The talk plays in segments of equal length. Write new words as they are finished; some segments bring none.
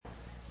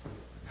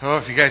Oh,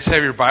 if you guys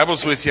have your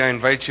Bibles with you, I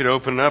invite you to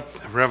open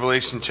up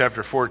Revelation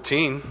chapter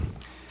 14.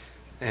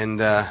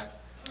 And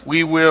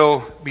we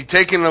will be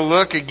taking a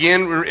look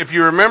again. If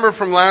you remember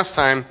from last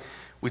time,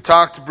 we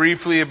talked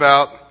briefly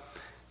about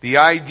the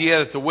idea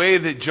that the way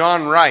that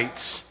John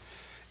writes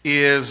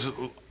is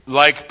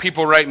like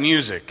people write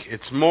music.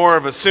 It's more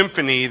of a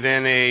symphony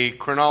than a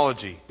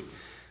chronology.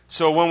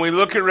 So when we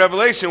look at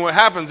Revelation, what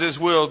happens is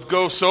we'll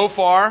go so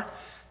far.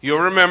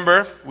 You'll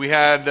remember we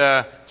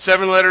had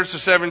 7 letters to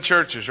 7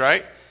 churches,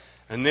 right?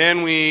 And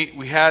then we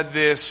had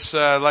this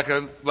like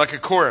a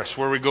chorus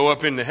where we go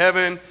up into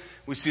heaven.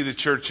 We see the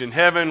church in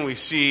heaven. We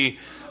see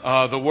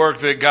the work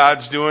that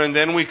God's doing.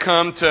 Then we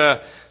come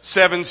to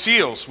 7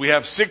 seals. We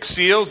have 6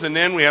 seals, and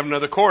then we have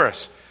another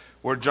chorus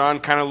where John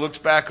kind of looks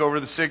back over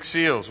the 6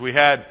 seals. We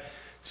had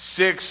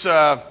 6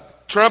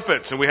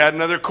 trumpets, and we had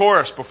another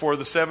chorus before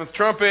the 7th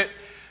trumpet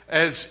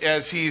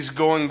as he's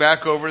going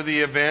back over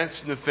the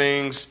events and the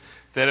things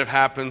that have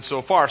happened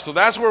so far. So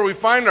that's where we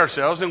find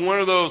ourselves, in one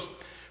of those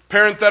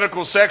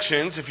parenthetical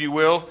sections, if you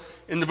will,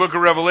 in the book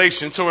of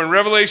Revelation. So in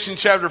Revelation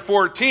chapter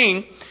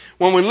 14,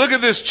 when we look at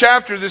this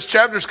chapter is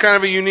kind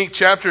of a unique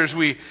chapter as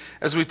we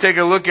take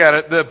a look at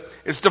it.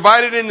 It's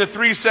divided into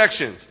 3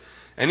 sections.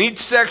 And each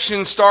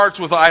section starts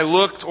with I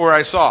looked or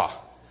I saw.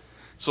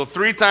 So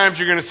 3 times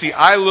you're going to see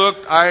I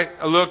looked,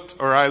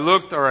 or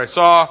I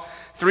saw.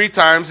 3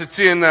 times. It's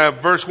in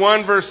verse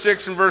 1, verse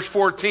 6, and verse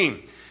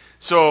 14.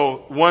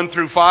 So 1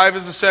 through 5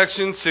 is a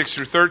section, 6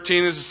 through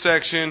 13 is a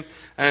section,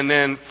 and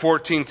then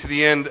 14 to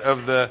the end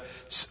of the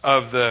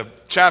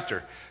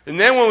chapter. And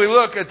then when we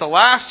look at the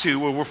last 2,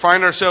 where we'll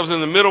find ourselves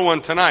in the middle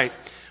one tonight,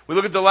 we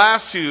look at the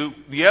last 2,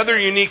 the other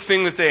unique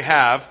thing that they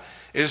have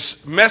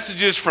is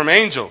messages from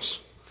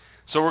angels.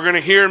 So we're going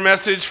to hear a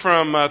message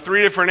from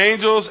 3 different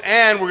angels,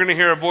 and we're going to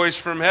hear a voice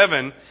from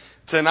heaven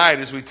tonight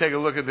as we take a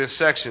look at this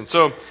section.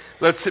 So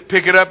let's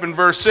pick it up in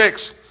verse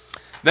 6.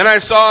 Then I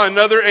saw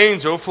another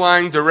angel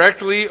flying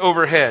directly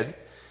overhead,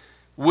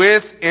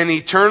 with an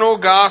eternal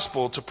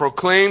gospel to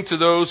proclaim to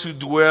those who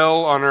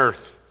dwell on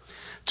earth,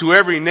 to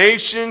every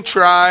nation,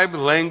 tribe,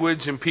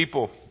 language, and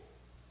people.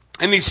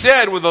 And he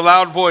said with a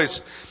loud voice,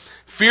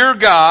 "Fear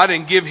God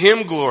and give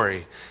him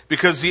glory,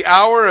 because the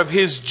hour of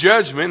his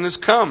judgment has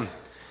come.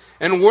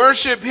 And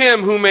worship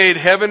him who made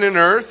heaven and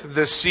earth,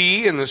 the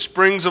sea, and the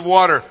springs of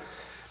water."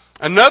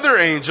 Another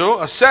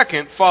angel, a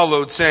second,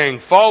 followed, saying,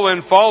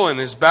 "Fallen, fallen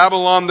is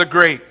Babylon the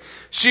Great,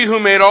 she who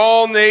made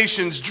all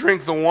nations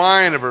drink the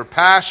wine of her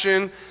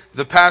passion,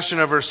 the passion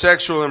of her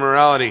sexual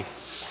immorality."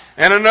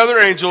 And another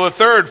angel, a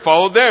third,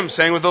 followed them,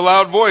 saying with a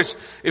loud voice,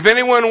 "If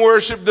anyone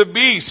worship the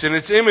beast and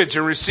its image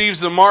and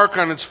receives the mark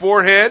on its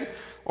forehead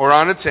or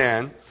on its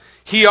hand,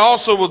 he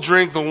also will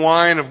drink the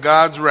wine of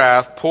God's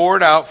wrath,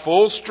 poured out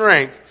full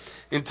strength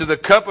into the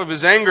cup of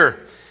his anger.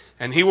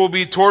 And he will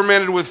be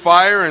tormented with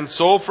fire and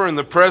sulfur in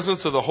the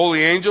presence of the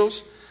holy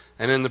angels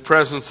and in the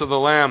presence of the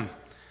Lamb.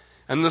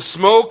 And the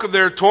smoke of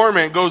their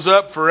torment goes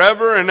up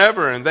forever and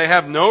ever, and they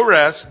have no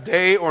rest,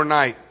 day or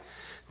night,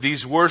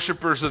 these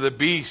worshippers of the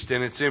beast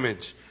and its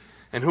image,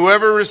 and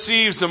whoever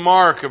receives the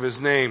mark of his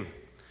name.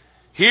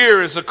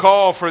 Here is a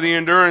call for the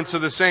endurance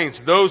of the saints,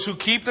 those who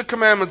keep the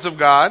commandments of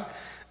God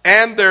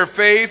and their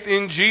faith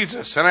in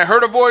Jesus. And I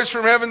heard a voice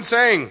from heaven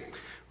saying,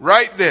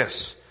 "Write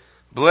this,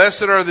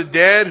 blessed are the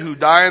dead who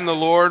die in the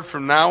Lord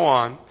from now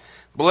on.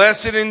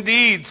 Blessed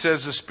indeed,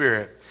 says the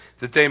Spirit,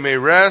 that they may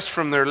rest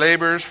from their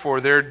labors,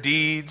 for their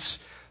deeds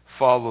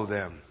follow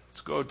them."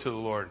 Let's go to the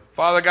Lord.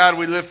 Father God,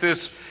 we lift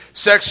this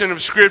section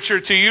of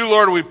Scripture to you,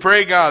 Lord. We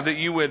pray, God, that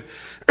you would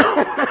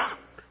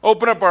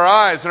open up our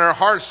eyes and our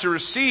hearts to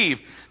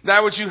receive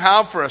that which you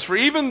have for us. For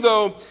even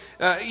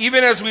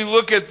as we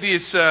look at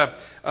these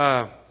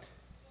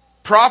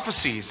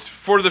prophecies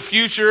for the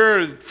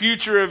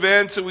future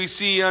events that we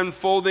see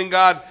unfolding,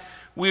 God,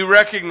 we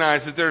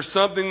recognize that there's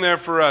something there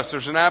for us.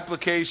 There's an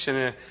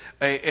application,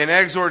 an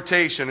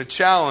exhortation, a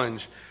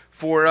challenge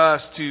for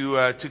us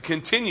to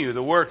continue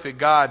the work that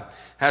God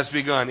has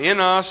begun in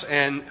us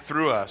and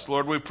through us.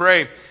 Lord, we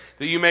pray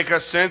that you make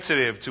us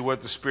sensitive to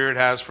what the Spirit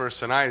has for us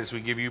tonight as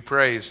we give you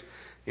praise.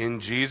 In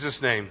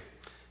Jesus' name,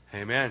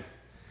 amen.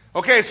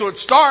 Okay, so it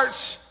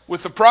starts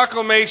with the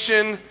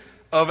proclamation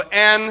of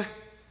an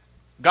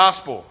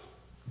gospel.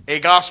 A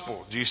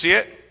gospel. Do you see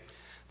it?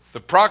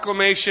 The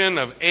proclamation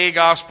of a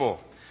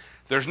gospel.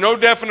 There's no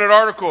definite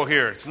article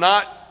here. It's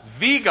not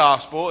the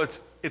gospel.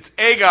 It's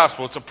a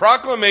gospel. It's a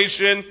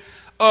proclamation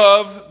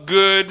of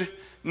good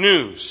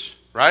news.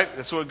 Right?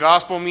 That's what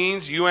gospel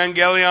means.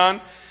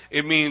 Euangelion.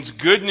 It means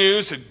good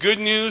news. Good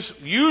news.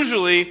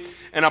 Usually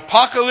in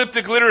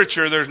apocalyptic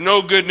literature, there's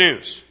no good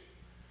news.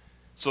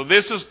 So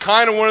this is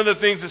kind of one of the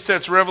things that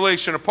sets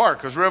Revelation apart,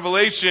 because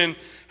Revelation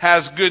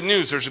has good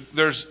news.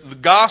 There's the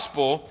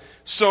gospel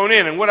sewn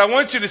in. And what I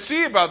want you to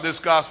see about this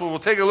gospel, we'll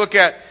take a look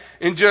at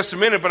in just a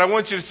minute, but I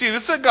want you to see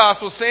this is a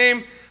gospel,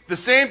 the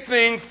same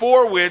thing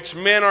for which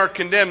men are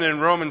condemned in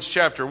Romans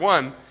chapter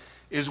 1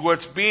 is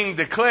what's being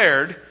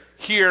declared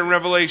here in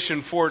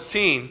Revelation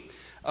 14,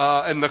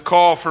 and the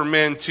call for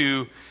men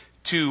to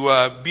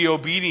be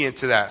obedient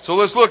to that. So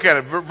let's look at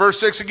it. Verse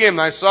 6 again.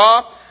 I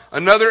saw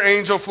another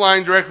angel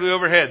flying directly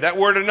overhead. That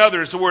word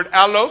another is the word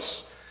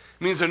allos.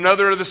 It means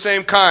another of the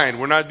same kind.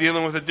 We're not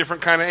dealing with a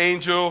different kind of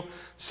angel,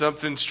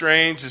 something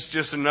strange. It's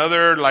just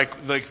another,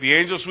 like the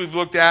angels we've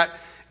looked at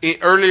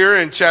earlier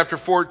in chapter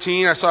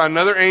 14. I saw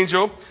another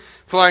angel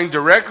flying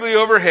directly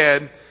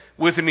overhead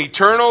with an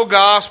eternal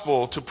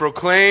gospel to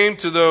proclaim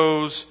to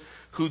those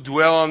who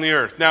dwell on the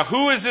earth. Now,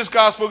 who is this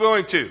gospel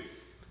going to?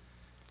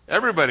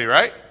 Everybody,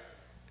 right?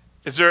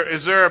 Is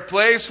there a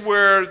place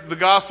where the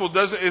gospel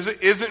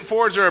isn't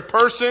for? Is there a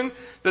person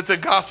that the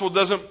gospel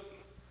doesn't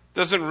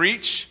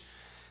reach?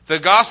 The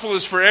gospel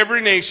is for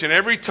every nation,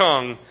 every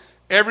tongue,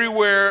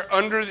 everywhere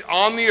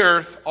on the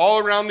earth, all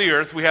around the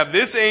earth. We have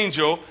this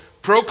angel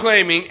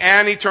proclaiming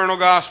an eternal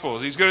gospel.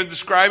 He's going to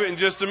describe it in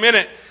just a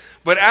minute.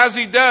 But as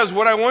he does,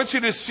 what I want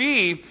you to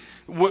see,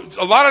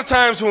 a lot of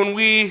times when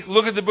we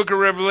look at the book of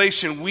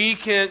Revelation, we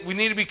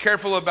need to be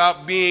careful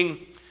about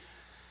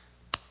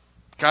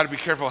got to be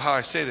careful how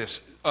I say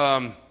this,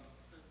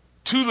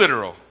 too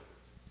literal.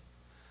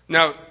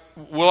 Now,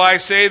 will I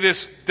say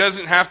this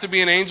doesn't have to be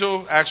an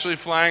angel actually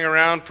flying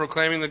around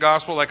proclaiming the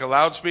gospel like a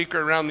loudspeaker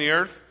around the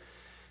earth?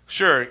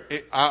 Sure,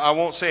 I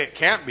won't say it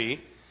can't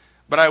be.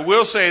 But I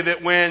will say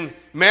that when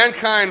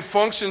mankind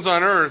functions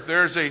on earth,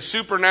 there's a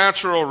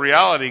supernatural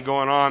reality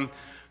going on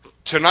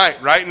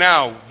tonight, right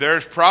now.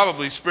 There's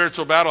probably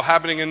spiritual battle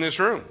happening in this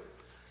room.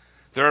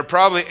 There are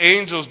probably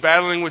angels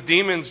battling with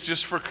demons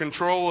just for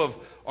control of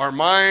our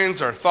minds,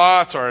 our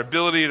thoughts, our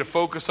ability to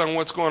focus on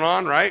what's going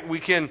on, right?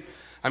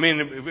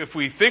 If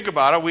we think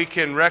about it, we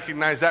can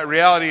recognize that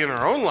reality in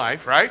our own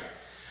life, right?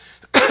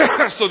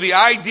 So the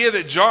idea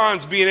that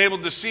John's being able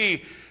to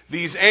see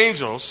these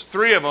angels,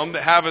 3 of them,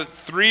 that have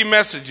 3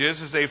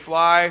 messages as they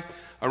fly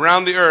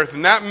around the earth.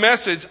 And that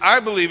message, I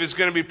believe, is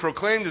going to be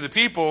proclaimed to the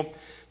people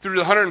through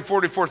the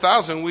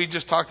 144,000 we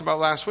just talked about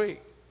last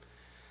week.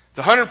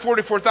 The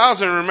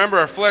 144,000, remember,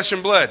 are flesh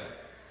and blood,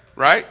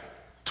 right?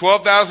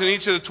 12,000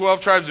 each of the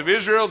 12 tribes of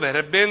Israel that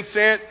have been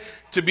sent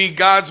to be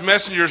God's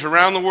messengers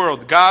around the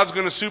world. God's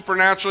going to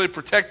supernaturally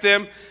protect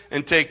them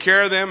and take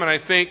care of them. And I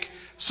think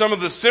some of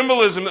the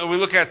symbolism that we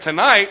look at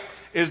tonight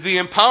is the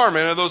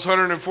empowerment of those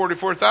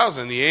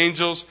 144,000, the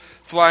angels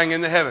flying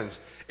in the heavens.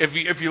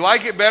 If you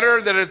like it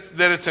better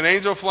that it's an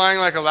angel flying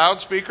like a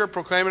loudspeaker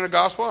proclaiming the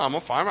gospel, I'm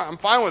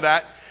fine with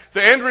that.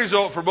 The end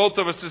result for both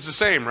of us is the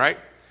same, right?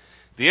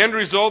 The end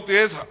result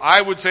is,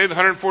 I would say the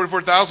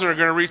 144,000 are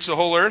going to reach the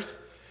whole earth,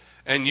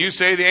 and you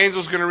say the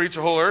angel's going to reach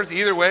the whole earth.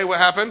 Either way, what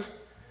happened?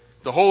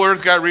 The whole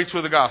earth got reached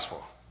with the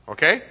gospel.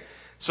 Okay?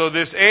 So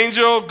this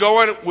angel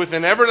going with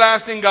an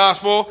everlasting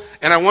gospel,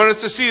 and I want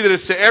us to see that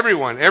it's to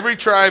everyone, every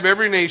tribe,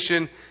 every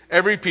nation,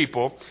 every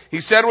people.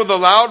 He said with a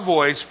loud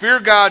voice, "Fear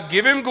God,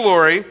 give him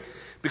glory,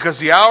 because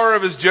the hour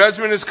of his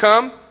judgment has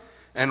come,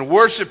 and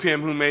worship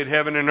him who made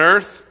heaven and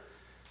earth,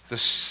 the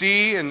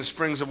sea and the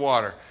springs of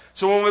water."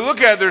 So when we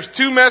look at it, there's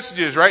 2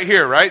 messages right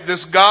here, right?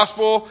 This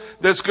gospel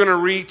that's going to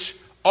reach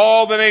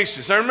all the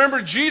nations. Now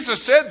remember,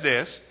 Jesus said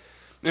this.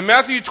 In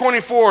Matthew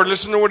 24,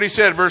 listen to what he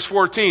said, verse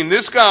 14.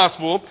 "This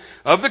gospel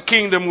of the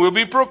kingdom will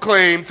be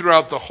proclaimed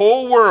throughout the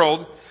whole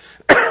world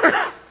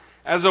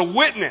as a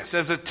witness,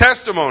 as a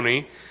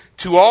testimony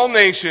to all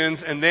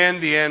nations, and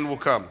then the end will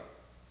come."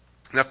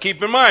 Now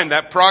keep in mind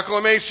that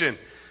proclamation.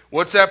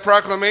 What's that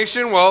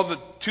proclamation? Well, the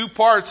 2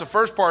 parts. The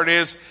first part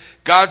is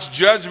God's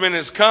judgment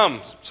has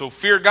come, so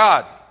fear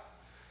God.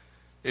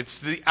 It's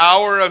the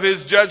hour of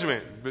his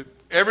judgment. But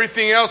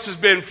everything else has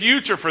been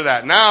future for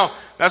that. Now,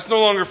 that's no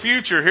longer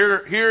future.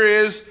 Here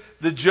is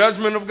the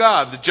judgment of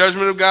God. The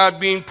judgment of God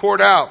being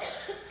poured out.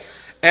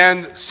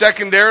 And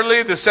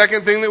secondarily, the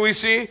second thing that we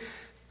see,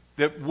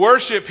 that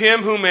worship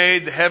him who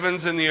made the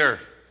heavens and the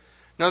earth.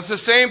 Now, it's the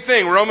same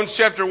thing. Romans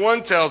chapter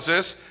 1 tells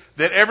us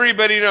that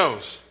everybody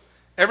knows.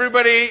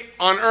 Everybody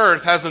on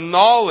earth has a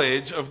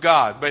knowledge of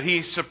God, but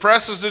he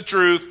suppresses the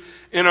truth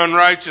in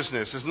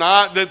unrighteousness. It's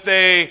not that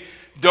they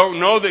don't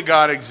know that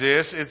God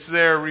exists. It's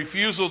their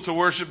refusal to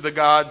worship the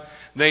God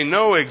they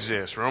know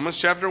exists. Romans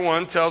chapter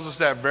 1 tells us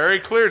that very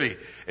clearly.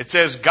 It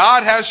says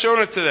God has shown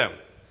it to them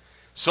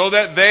so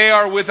that they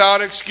are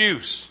without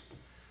excuse.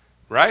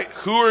 Right?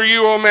 Who are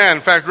you, O man?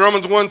 In fact,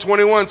 Romans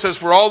 1:21 says,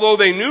 "For although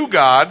they knew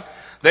God,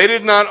 they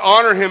did not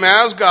honor him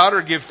as God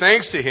or give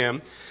thanks to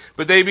him,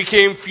 but they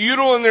became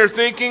futile in their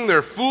thinking.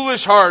 Their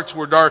foolish hearts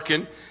were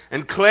darkened,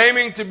 and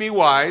claiming to be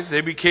wise,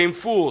 they became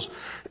fools.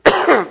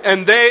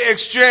 And they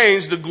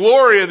exchanged the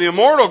glory of the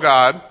immortal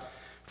God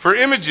for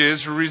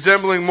images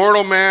resembling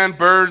mortal man,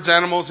 birds,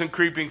 animals, and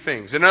creeping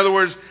things." In other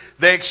words,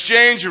 they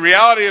exchanged the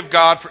reality of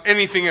God for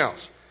anything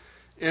else.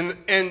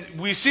 And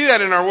we see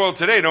that in our world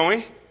today, don't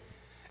we?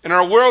 In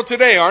our world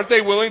today, aren't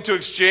they willing to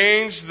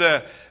exchange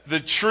the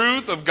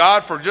truth of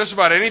God for just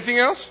about anything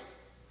else?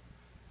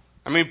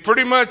 I mean,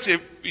 pretty much,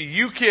 if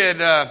you can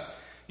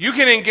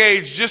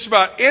engage just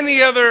about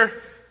any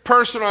other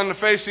person on the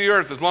face of the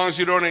earth as long as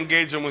you don't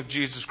engage them with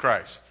Jesus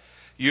Christ.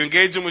 You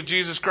engage them with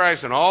Jesus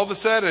Christ, and all of a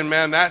sudden,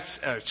 man, that's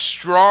a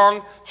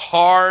strong,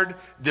 hard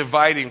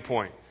dividing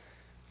point.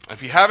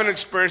 If you haven't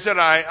experienced it,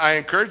 I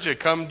encourage you,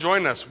 come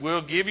join us.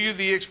 We'll give you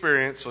the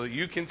experience so that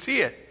you can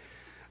see it.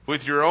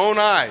 with your own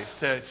eyes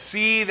to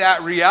see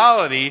that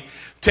reality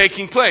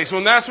taking place. Well,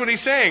 and that's what he's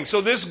saying.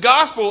 So this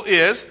gospel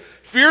is,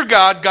 fear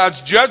God,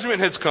 God's judgment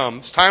has come,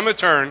 it's time to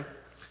turn,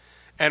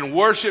 and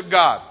worship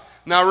God.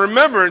 Now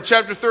remember, in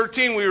chapter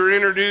 13 we were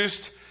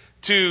introduced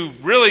to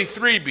really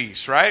three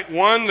beasts, right?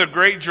 One, the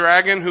great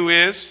dragon, who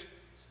is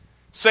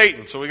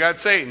Satan. So we got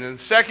Satan. And the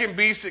second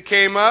beast that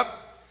came up,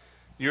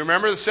 you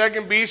remember the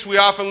second beast we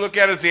often look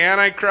at as the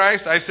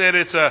Antichrist? I said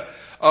it's a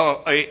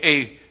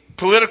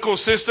political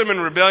system in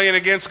rebellion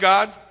against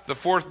God, the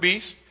fourth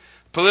beast.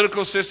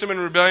 Political system in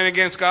rebellion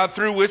against God,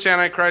 through which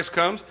Antichrist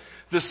comes.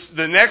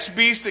 The next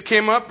beast that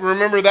came up,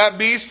 remember that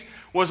beast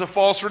was a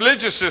false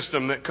religious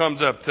system that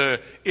comes up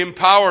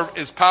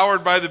is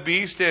powered by the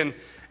beast and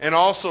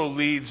also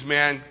leads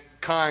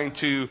mankind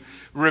to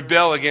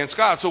rebel against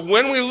God. So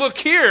when we look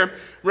here,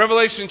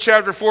 Revelation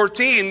chapter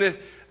 14,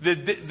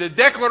 the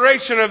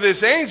declaration of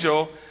this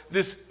angel,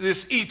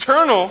 this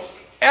eternal,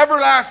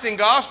 everlasting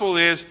gospel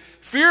is,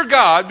 fear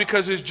God,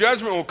 because his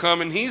judgment will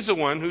come, and he's the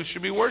one who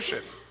should be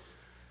worshipped.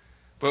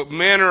 But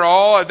men are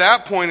all, at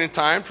that point in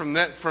time, from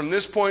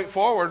this point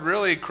forward,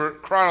 really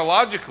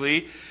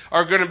chronologically,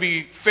 are going to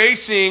be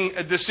facing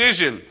a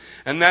decision.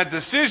 And that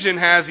decision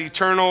has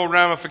eternal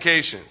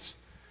ramifications.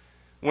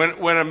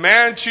 When a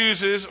man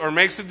chooses or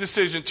makes a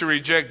decision to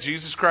reject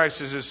Jesus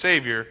Christ as his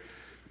Savior,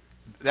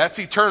 that's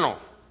eternal.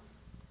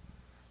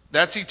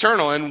 That's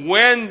eternal. And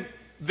when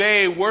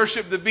they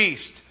worship the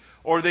beast,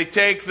 or they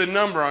take the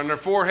number on their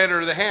forehead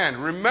or the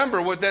hand, remember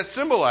what that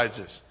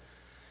symbolizes.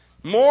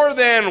 More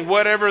than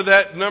whatever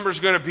that number's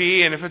going to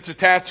be, and if it's a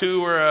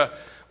tattoo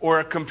or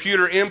a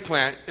computer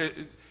implant,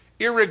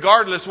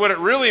 irregardless, what it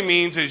really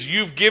means is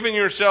you've given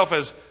yourself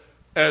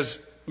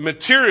as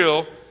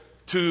material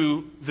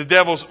to the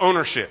devil's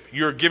ownership.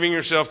 You're giving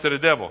yourself to the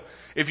devil.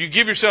 If you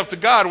give yourself to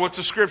God, what's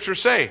the scripture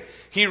say?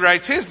 He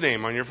writes his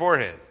name on your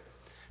forehead.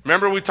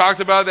 Remember we talked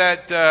about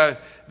that,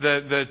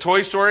 the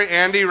Toy Story,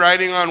 Andy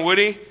writing on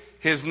Woody?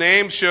 His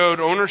name showed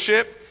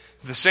ownership.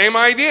 The same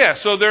idea.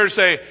 So there's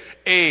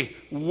a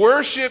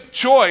worship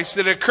choice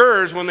that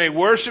occurs when they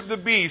worship the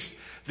beast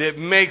that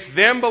makes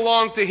them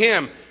belong to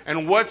him.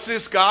 And what's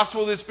this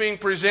gospel that's being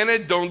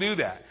presented? Don't do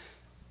that.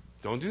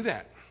 Don't do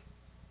that.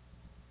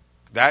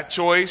 That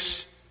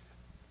choice,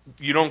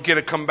 you don't get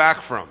to come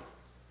back from.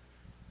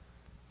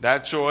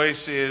 That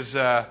choice is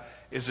a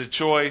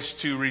choice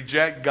to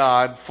reject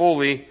God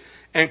fully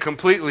and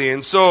completely.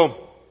 And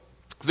so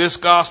this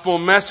gospel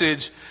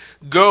message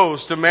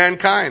goes to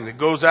mankind. It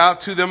goes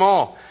out to them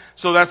all.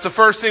 So that's the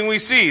first thing we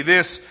see,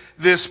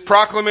 this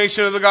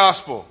proclamation of the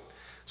gospel.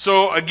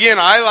 So again,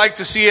 I like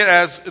to see it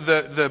as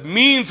the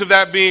means of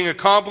that being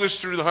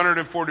accomplished through the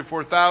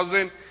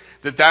 144,000,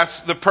 that's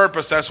the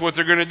purpose, that's what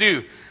they're going to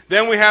do.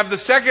 Then we have the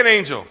second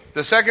angel.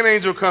 The second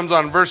angel comes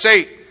on, verse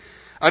 8.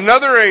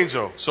 Another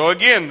angel. So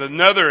again, the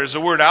another is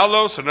the word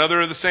allos,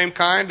 another of the same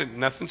kind, and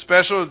nothing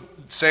special,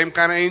 same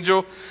kind of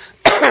angel,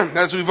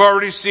 as we've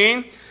already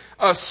seen.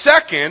 A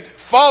second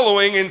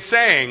following and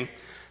saying,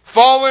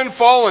 Fallen,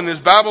 fallen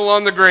is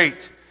Babylon the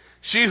Great,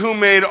 she who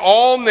made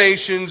all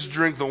nations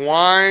drink the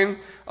wine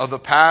of the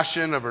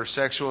passion of her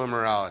sexual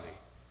immorality.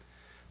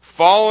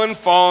 Fallen,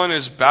 fallen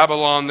is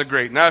Babylon the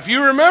Great. Now, if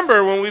you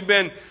remember when we've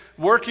been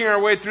working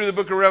our way through the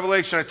book of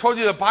Revelation, I told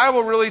you the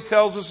Bible really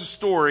tells us a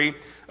story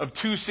of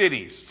two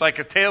cities. It's like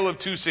a tale of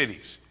two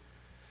cities.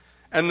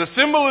 And the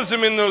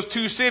symbolism in those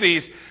two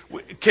cities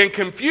can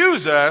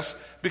confuse us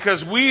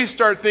because we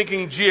start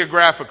thinking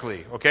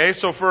geographically. Okay,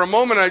 so for a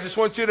moment, I just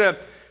want you to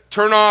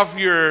turn off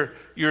your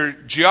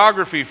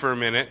geography for a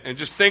minute and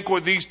just think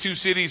what these two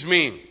cities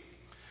mean.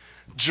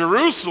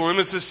 Jerusalem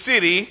is a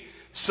city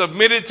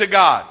submitted to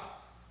God.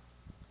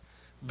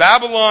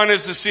 Babylon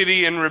is a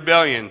city in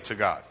rebellion to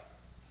God.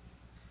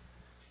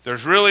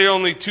 There's really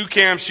only two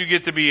camps you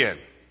get to be in.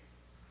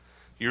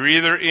 You're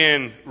either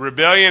in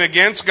rebellion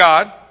against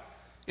God,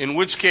 in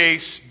which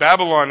case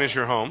Babylon is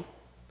your home,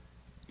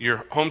 your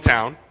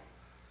hometown,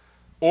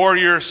 or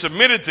you're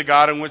submitted to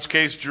God, in which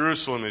case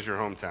Jerusalem is your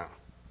hometown.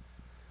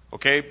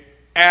 Okay?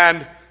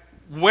 And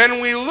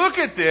when we look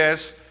at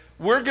this,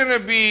 we're going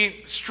to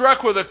be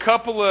struck with a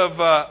couple of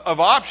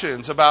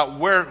options about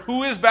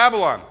who is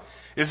Babylon.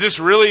 Is this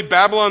really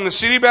Babylon, the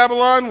city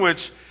Babylon,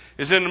 which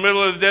is in the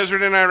middle of the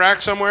desert in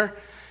Iraq somewhere?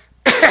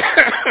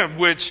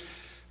 Which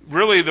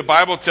really the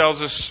Bible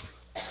tells us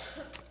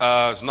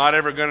is not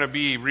ever going to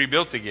be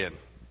rebuilt again.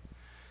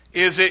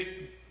 Is it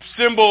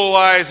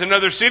symbolize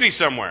another city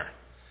somewhere?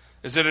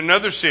 Is it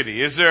another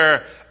city? Is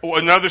there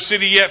another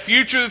city yet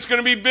future that's going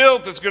to be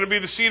built that's going to be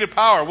the seat of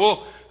power?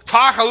 We'll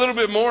talk a little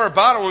bit more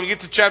about it when we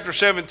get to chapter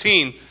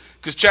 17,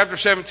 because chapter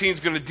 17 is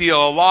going to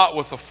deal a lot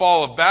with the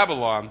fall of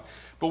Babylon.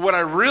 But what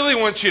I really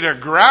want you to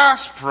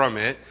grasp from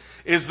it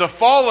is the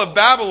fall of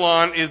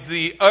Babylon is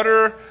the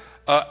utter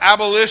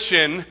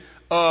abolition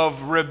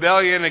of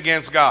rebellion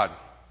against God.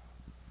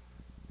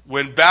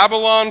 When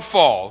Babylon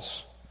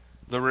falls,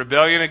 the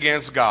rebellion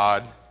against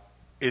God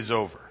is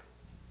over.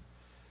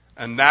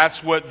 And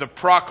that's what the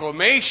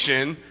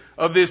proclamation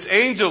of this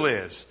angel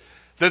is.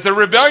 That the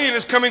rebellion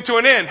is coming to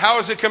an end. How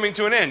is it coming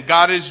to an end?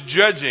 God is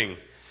judging.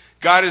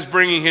 God is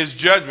bringing his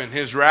judgment.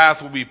 His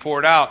wrath will be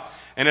poured out.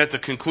 And at the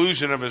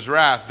conclusion of his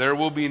wrath, there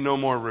will be no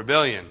more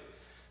rebellion.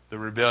 The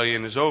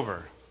rebellion is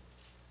over.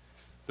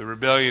 The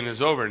rebellion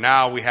is over.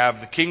 Now we have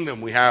the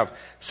kingdom. We have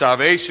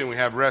salvation. We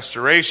have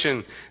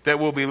restoration that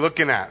we'll be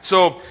looking at.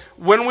 So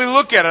when we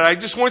look at it, I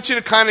just want you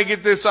to kind of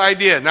get this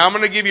idea. Now I'm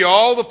going to give you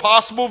all the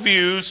possible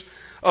views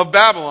of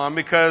Babylon,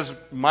 because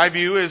my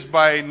view is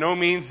by no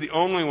means the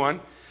only one.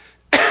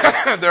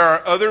 There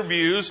are other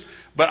views,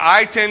 but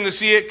I tend to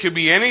see it could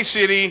be any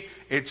city.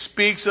 It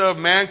speaks of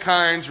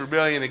mankind's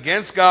rebellion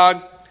against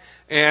God.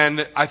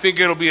 And I think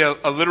it'll be a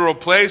literal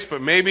place,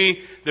 but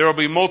maybe there will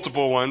be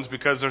multiple ones,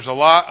 because there's a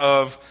lot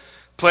of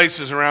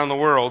places around the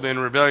world in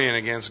rebellion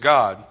against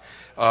God,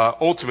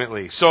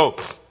 ultimately. So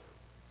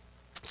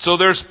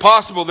there's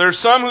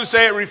some who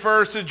say it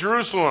refers to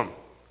Jerusalem,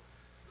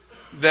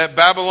 that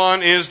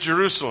Babylon is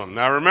Jerusalem.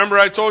 Now remember,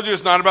 I told you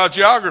it's not about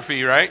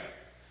geography, right?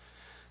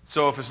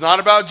 So if it's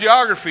not about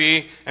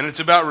geography and it's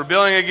about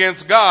rebelling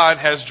against God,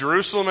 has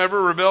Jerusalem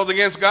ever rebelled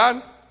against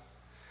God?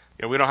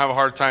 Yeah, we don't have a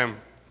hard time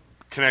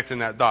connecting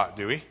that dot,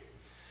 do we?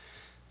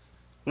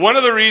 One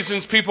of the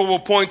reasons people will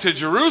point to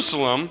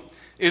Jerusalem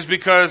is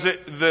because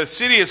the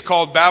city is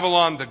called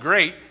Babylon the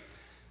Great,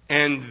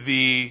 and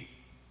the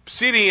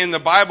city in the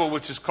Bible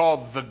which is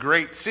called the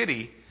Great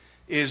City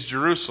is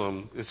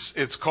Jerusalem.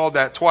 It's called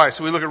that twice.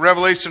 So we look at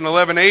Revelation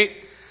 11:8.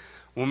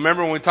 Well,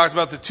 remember when we talked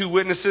about the two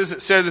witnesses,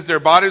 it said that their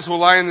bodies will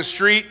lie in the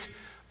street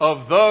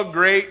of the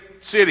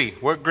great city.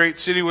 What great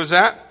city was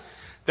that?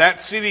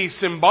 That city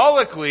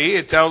symbolically,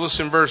 it tells us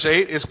in verse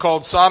 8, is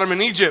called Sodom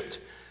and Egypt,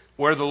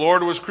 where the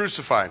Lord was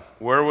crucified.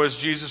 Where was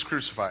Jesus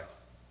crucified?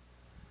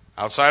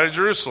 Outside of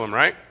Jerusalem,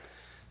 right?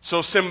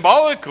 So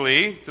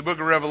symbolically, the book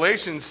of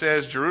Revelation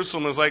says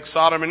Jerusalem is like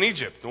Sodom and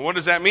Egypt. And what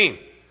does that mean?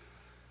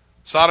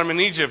 Sodom and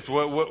Egypt,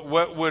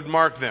 what would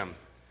mark them?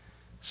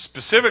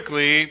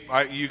 Specifically,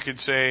 you could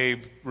say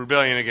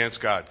rebellion against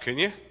God, couldn't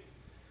you?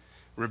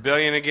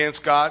 Rebellion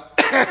against God.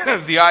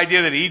 The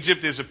idea that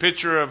Egypt is a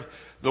picture of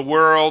the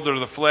world or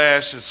the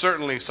flesh, and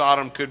certainly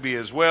Sodom could be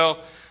as well.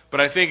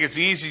 But I think it's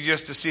easy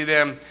just to see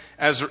them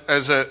as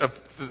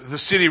the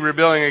city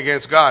rebelling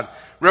against God.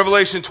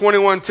 Revelation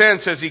 21:10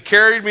 says, He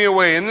carried me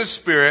away in the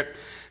Spirit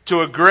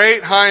to a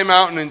great high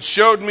mountain and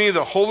showed me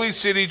the holy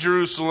city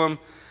Jerusalem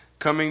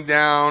coming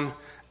down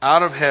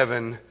out of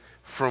heaven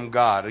from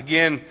God.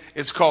 Again,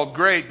 it's called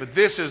great, but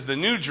this is the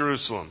new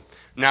Jerusalem.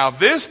 Now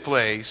this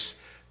place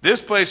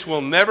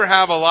will never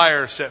have a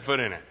liar set foot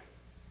in it.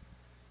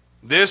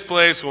 This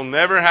place will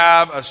never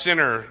have a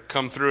sinner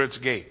come through its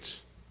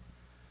gates.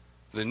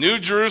 The new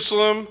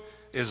Jerusalem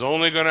is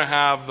only going to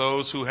have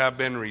those who have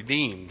been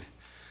redeemed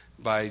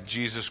by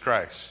Jesus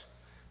Christ.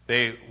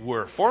 They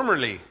were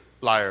formerly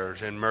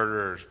liars and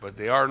murderers, but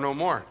they are no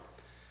more.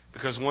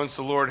 Because once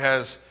the Lord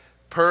has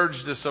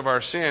purged us of our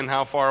sin,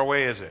 how far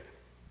away is it?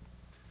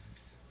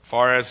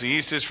 Far as the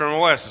east is from the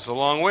west. It's a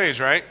long ways,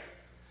 right?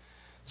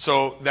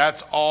 So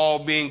that's all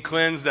being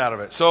cleansed out of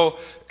it. So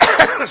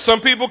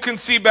some people can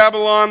see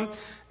Babylon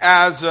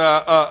as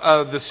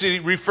the city,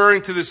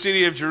 referring to the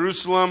city of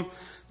Jerusalem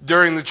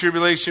during the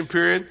tribulation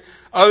period.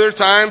 Other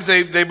times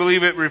they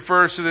believe it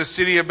refers to the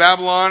city of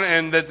Babylon,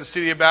 and that the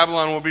city of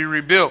Babylon will be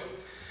rebuilt.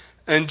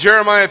 In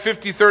Jeremiah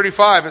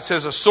 50:35, it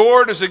says, A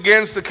sword is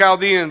against the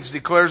Chaldeans,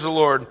 declares the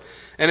Lord,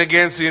 and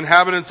against the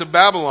inhabitants of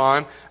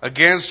Babylon,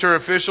 against her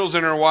officials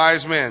and her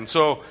wise men.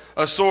 So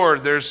a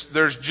sword,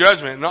 there's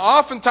judgment. Now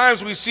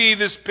oftentimes we see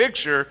this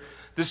picture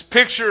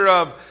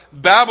of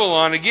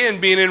Babylon, again,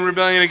 being in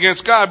rebellion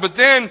against God. But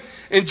then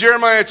in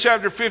Jeremiah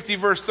chapter 50,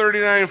 verse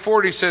 39 and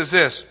 40 says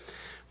this,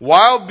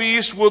 Wild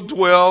beasts will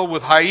dwell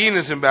with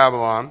hyenas in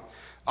Babylon.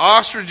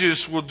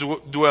 Ostriches will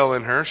dwell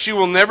in her. She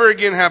will never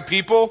again have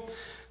people,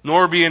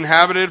 nor be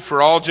inhabited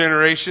for all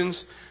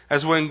generations.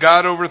 As when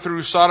God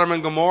overthrew Sodom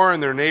and Gomorrah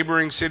and their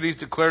neighboring cities,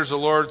 declares the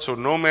Lord, so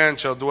no man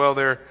shall dwell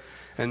there,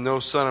 and no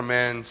son of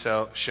man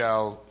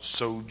shall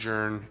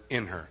sojourn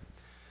in her.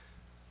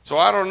 So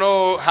I don't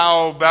know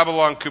how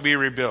Babylon could be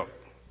rebuilt.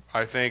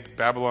 I think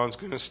Babylon's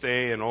going to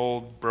stay an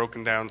old,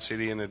 broken down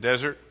city in the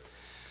desert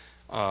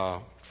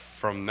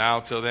from now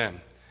till then.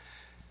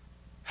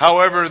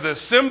 However, the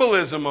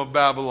symbolism of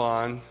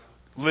Babylon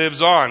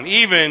lives on,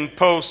 even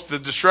post the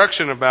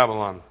destruction of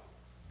Babylon.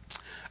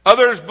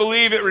 Others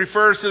believe it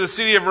refers to the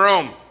city of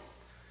Rome.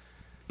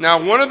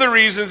 Now, one of the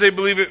reasons they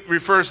believe it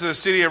refers to the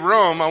city of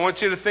Rome, I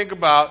want you to think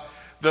about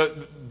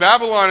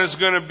Babylon is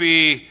going to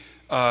be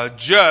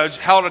judged,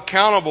 held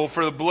accountable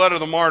for the blood of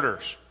the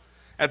martyrs.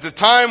 At the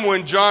time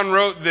when John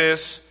wrote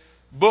this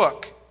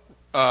book,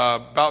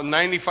 about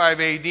 95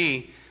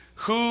 AD,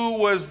 who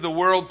was the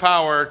world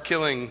power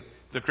killing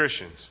the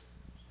Christians?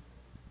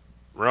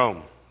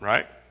 Rome,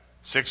 right?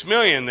 6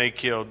 million they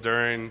killed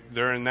during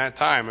that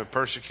time of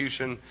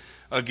persecution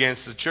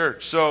against the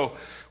church. So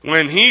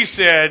when he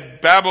said,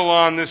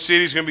 Babylon, this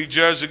city is going to be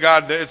judged of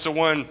God, it's the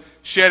one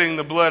shedding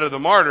the blood of the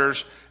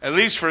martyrs, at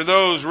least for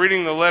those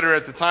reading the letter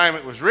at the time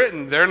it was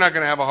written, they're not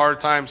going to have a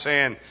hard time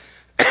saying,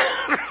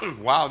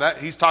 wow,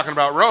 he's talking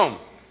about Rome.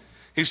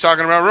 He's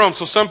talking about Rome.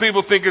 So some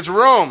people think it's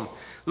Rome.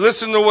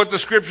 Listen to what the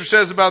scripture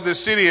says about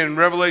this city in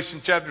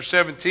Revelation chapter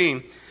 17.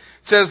 It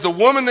says, the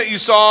woman that you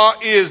saw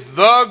is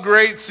the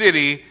great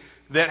city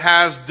that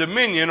has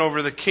dominion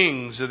over the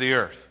kings of the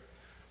earth.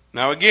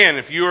 Now again,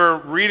 if you are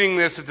reading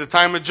this at the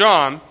time of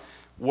John,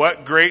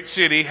 what great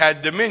city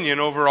had dominion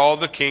over all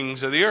the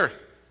kings of the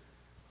earth?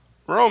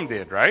 Rome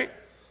did, right?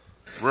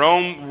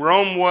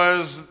 Rome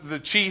was the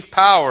chief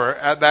power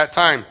at that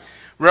time.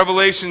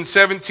 Revelation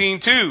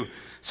 17:2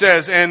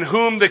 says, and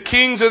whom the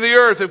kings of the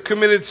earth have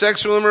committed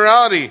sexual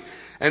immorality,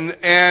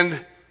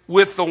 and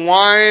with the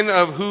wine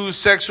of whose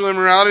sexual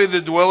immorality the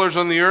dwellers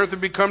on the earth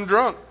have become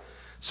drunk.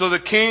 So the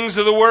kings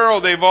of the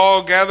world, they've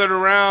all gathered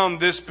around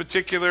this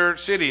particular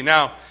city.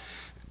 Now,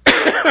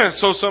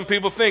 so some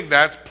people think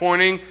that's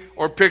pointing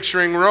or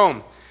picturing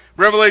Rome.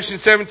 Revelation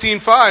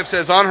 17:5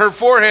 says, on her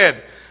forehead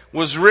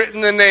was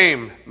written the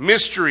name,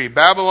 Mystery,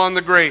 Babylon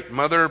the Great,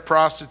 mother of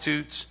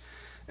prostitutes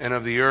and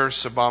of the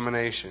earth's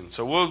abomination.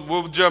 So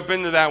we'll jump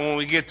into that when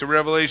we get to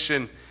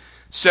Revelation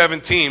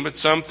 17. But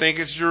some think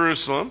it's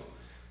Jerusalem.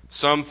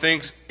 Some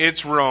think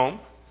it's Rome.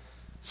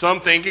 Some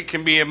think it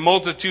can be a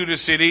multitude of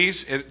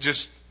cities. It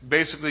just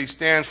basically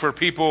stands for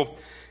people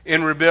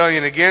in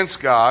rebellion against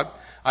God.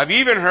 I've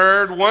even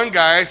heard one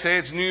guy say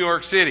it's New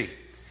York City.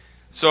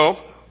 So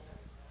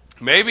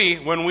maybe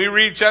when we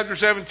read chapter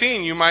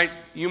 17, you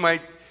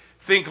might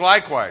think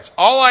likewise.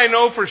 All I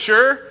know for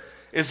sure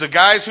is the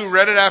guys who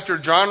read it after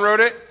John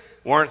wrote it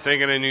weren't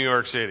thinking of New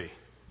York City.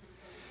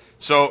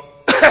 So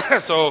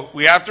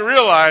we have to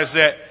realize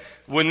that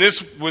when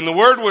the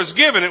word was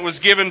given, it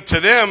was given to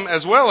them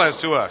as well as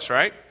to us,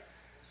 right?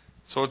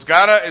 So it's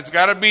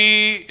gotta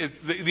be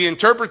the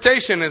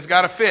interpretation has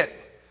got to fit.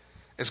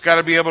 It's got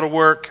to be able to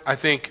work, I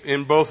think,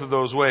 in both of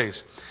those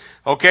ways.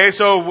 Okay,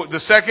 so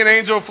the second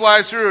angel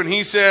flies through and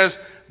he says,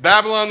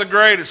 Babylon the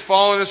Great is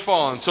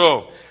fallen.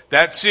 So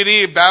that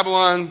city of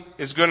Babylon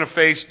is going to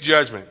face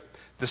judgment.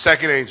 The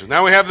second angel.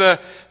 Now we have the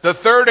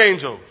third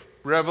angel.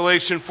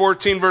 Revelation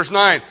 14 verse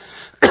 9.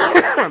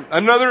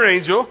 Another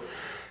angel,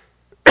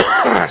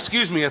 a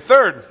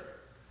third,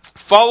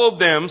 followed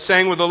them,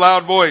 saying with a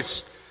loud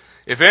voice,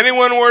 if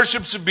anyone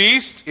worships a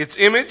beast, its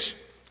image,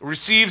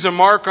 receives a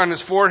mark on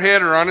his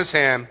forehead or on his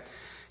hand,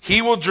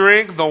 he will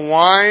drink the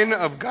wine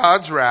of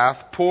God's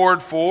wrath,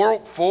 poured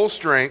full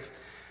strength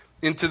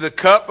into the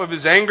cup of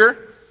his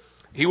anger.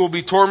 He will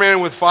be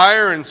tormented with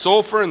fire and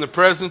sulfur in the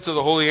presence of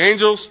the holy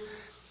angels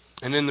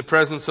and in the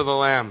presence of the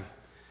Lamb.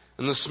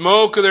 And the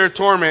smoke of their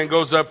torment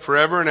goes up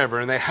forever and ever,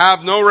 and they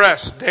have no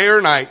rest day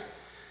or night,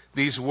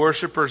 these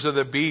worshippers of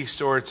the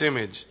beast or its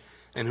image,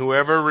 and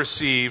whoever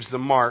receives the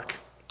mark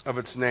of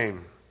its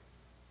name.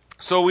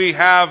 So we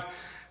have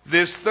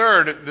this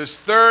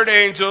third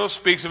angel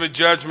speaks of a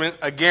judgment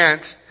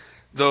against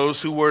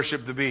those who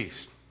worship the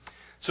beast.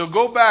 So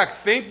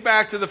think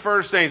back to the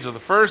first angel. The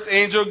first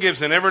angel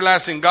gives an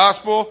everlasting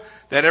gospel.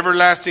 That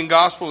everlasting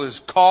gospel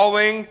is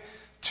calling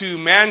to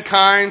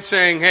mankind,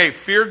 saying, hey,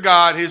 fear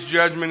God, his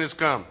judgment has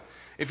come.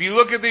 If you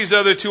look at these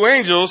other two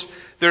angels,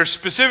 there's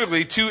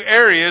specifically two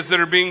areas that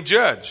are being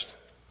judged.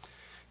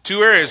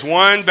 Two areas.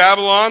 One,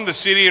 Babylon, the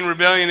city in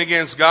rebellion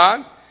against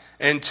God.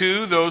 And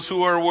two, those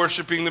who are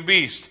worshiping the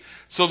beast.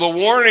 So the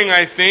warning,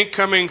 I think,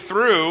 coming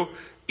through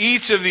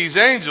each of these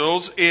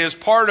angels is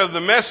part of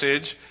the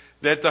message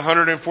that the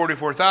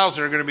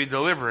 144,000 are going to be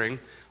delivering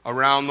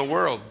around the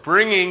world,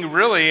 bringing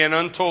really an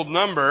untold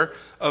number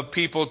of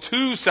people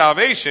to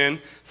salvation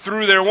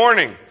through their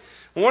warning.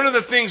 One of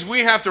the things we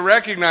have to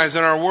recognize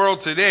in our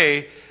world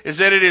today is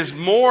that it is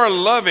more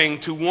loving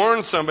to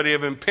warn somebody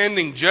of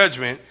impending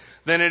judgment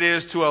than it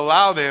is to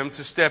allow them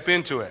to step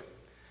into it.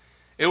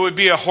 It would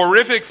be a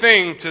horrific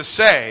thing to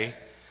say,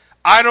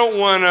 I don't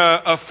want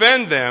to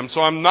offend them,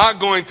 so I'm not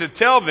going to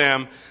tell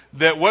them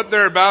that what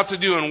they're about to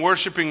do in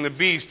worshiping the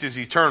beast is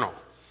eternal.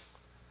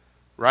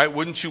 Right?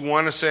 Wouldn't you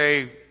want to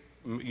say,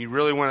 you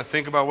really want to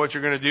think about what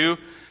you're going to do?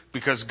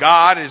 Because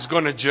God is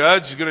going to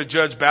judge. He's going to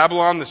judge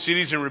Babylon, the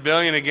cities in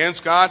rebellion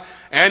against God.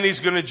 And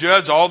he's going to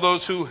judge all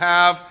those who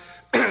have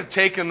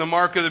taken the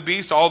mark of the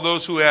beast, all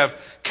those who have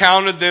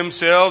counted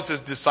themselves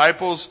as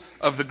disciples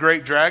of the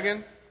great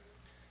dragon.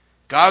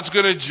 God's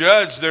going to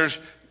judge.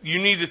 You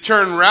need to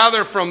turn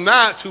rather from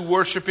that to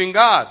worshiping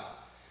God.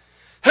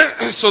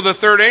 So the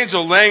third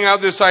angel laying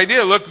out this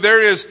idea. Look,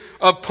 there is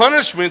a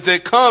punishment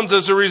that comes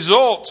as a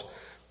result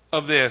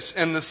of this.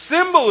 And the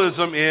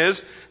symbolism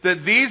is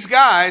that these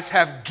guys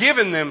have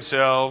given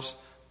themselves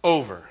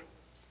over.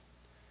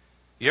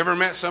 You ever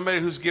met somebody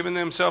who's given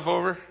themselves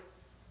over?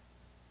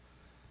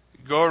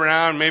 You go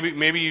around,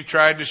 maybe you've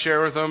tried to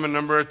share with them a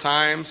number of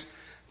times.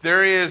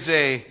 There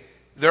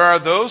are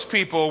those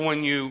people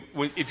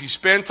if you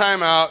spend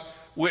time out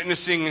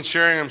witnessing and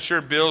sharing, I'm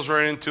sure Bill's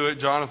run into it,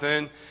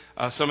 Jonathan,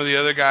 some of the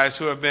other guys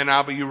who have been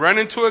out, but you run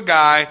into a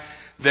guy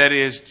that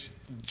is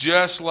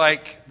just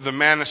like the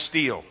man of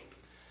steel.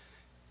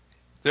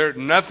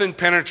 Nothing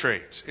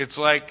penetrates. It's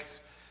like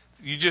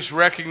you just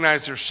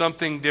recognize there's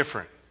something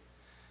different.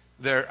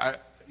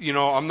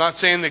 I'm not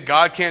saying that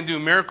God can't do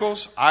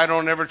miracles. I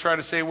don't ever try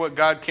to say what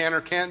God can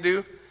or can't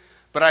do.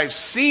 But I've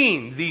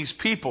seen these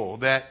people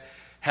that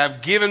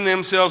have given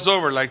themselves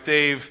over, like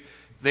they've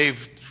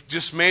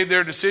just made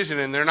their decision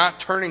and they're not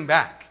turning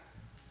back.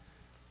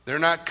 They're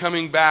not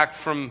coming back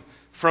from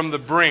the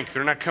brink.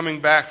 They're not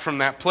coming back from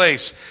that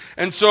place.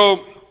 And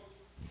so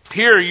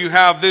here you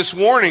have this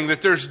warning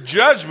that there's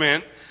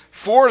judgment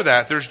for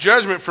that. There's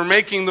judgment for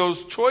making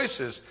those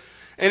choices.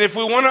 And if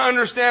we want to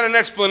understand an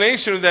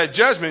explanation of that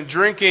judgment,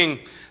 drinking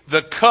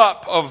the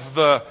cup of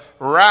the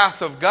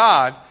wrath of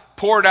God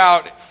poured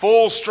out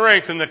full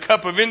strength in the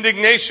cup of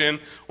indignation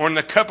or in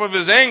the cup of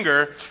his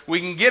anger, we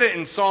can get it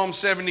in Psalm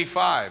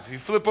 75. If you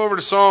flip over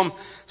to Psalm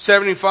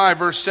 75,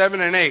 verse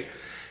 7 and 8,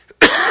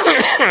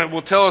 it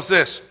will tell us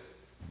this.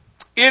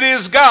 It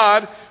is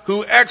God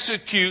who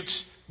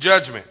executes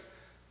judgment.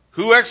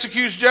 Who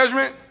executes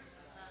judgment?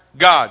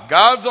 God.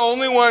 God's the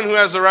only one who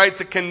has the right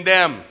to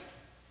condemn.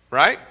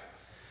 Right?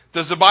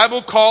 Does the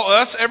Bible call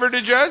us ever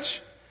to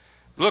judge?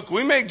 Look,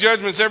 we make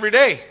judgments every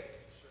day.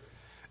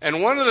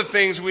 And one of the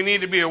things we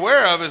need to be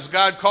aware of is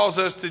God calls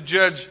us to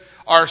judge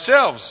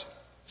ourselves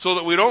so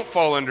that we don't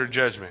fall under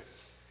judgment.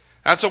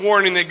 That's a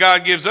warning that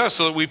God gives us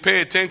so that we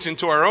pay attention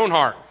to our own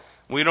heart.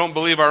 We don't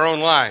believe our own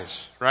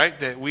lies, right?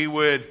 That we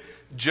would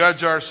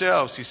judge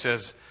ourselves, he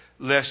says,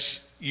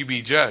 lest you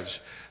be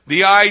judged.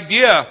 The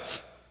idea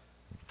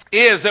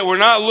is that we're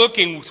not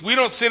looking, we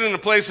don't sit in the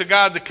place of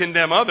God to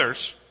condemn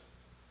others,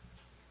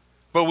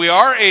 but we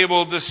are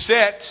able to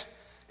sit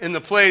in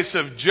the place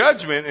of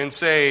judgment and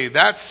say,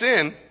 that's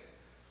sin,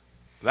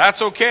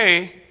 that's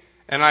okay,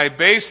 and I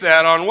base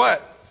that on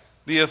what?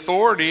 The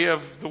authority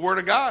of the Word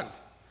of God.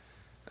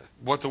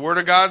 What the Word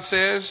of God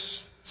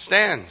says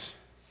stands.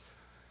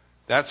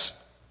 That's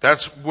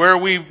where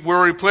we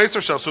place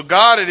ourselves. So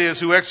God it is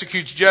who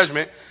executes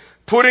judgment,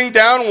 putting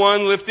down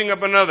one, lifting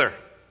up another.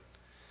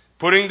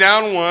 Putting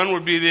down one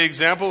would be the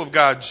example of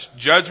God's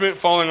judgment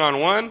falling on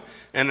one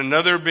and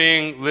another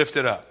being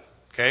lifted up.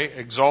 Okay,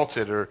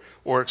 exalted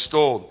or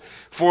extolled.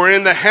 For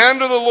in the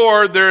hand of the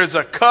Lord there is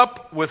a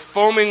cup with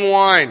foaming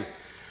wine,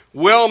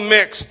 well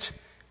mixed,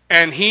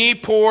 and he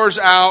pours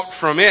out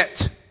from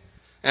it.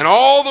 And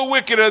all the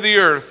wicked of the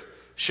earth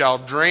shall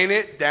drain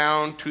it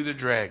down to the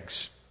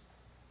dregs.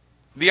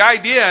 The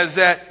idea is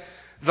that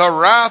the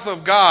wrath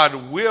of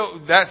God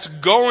that's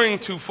going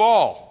to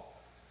fall.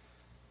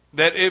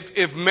 That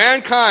if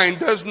mankind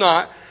does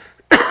not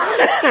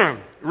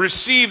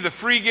receive the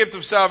free gift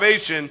of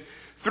salvation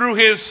through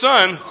his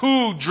Son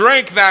who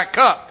drank that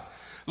cup.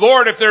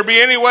 Lord, if there be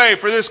any way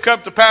for this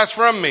cup to pass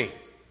from me.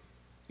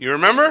 You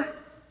remember?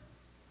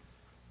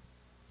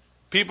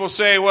 People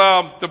say,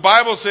 well, the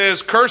Bible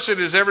says, cursed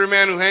is every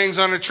man who hangs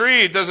on a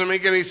tree. It doesn't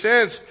make any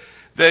sense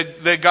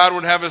that God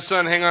would have his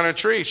Son hang on a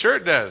tree. Sure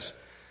it does.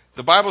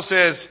 The Bible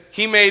says,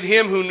 he made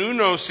him who knew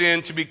no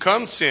sin to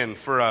become sin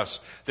for us,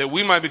 that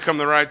we might become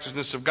the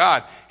righteousness of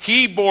God.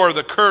 He bore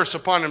the curse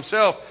upon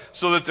himself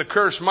so that the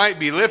curse might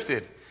be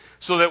lifted.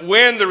 So that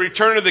when the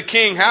return of the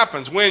King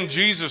happens, when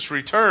Jesus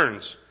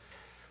returns,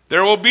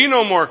 there will be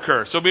no more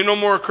curse. There'll be no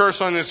more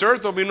curse on this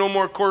earth. There'll be no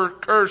more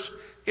curse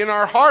in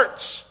our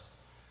hearts.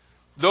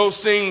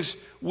 Those things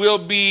will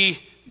be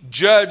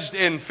judged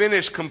and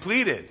finished,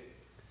 completed.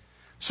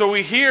 So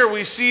we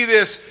see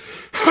this,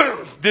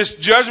 this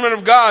judgment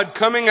of God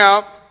coming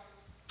out.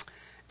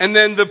 And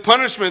then the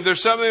punishment,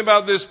 there's something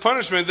about this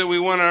punishment that we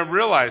want to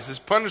realize. This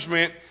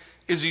punishment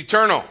is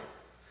eternal.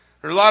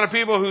 There are a lot of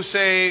people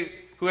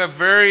who have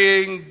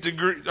varying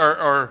degree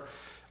or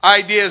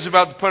ideas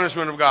about the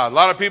punishment of God. A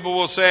lot of people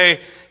will say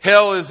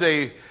hell is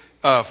a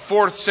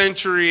 4th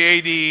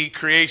century AD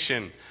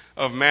creation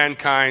of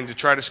mankind to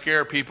try to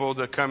scare people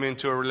to come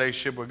into a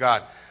relationship with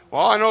God. Well,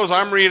 all I know is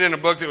I'm reading a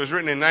book that was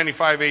written in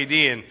 95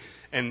 AD,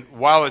 and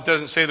while it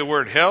doesn't say the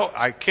word hell,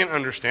 I can't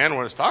understand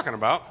what it's talking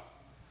about.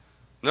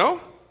 No?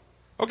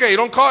 Okay, you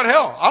don't call it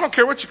hell. I don't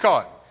care what you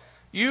call it.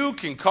 You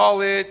can call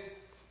it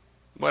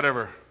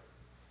whatever.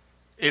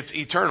 It's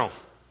eternal.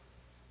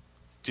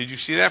 Did you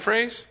see that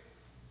phrase?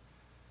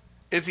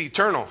 It's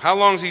eternal. How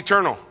long is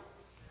eternal?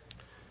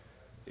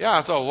 Yeah,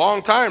 it's a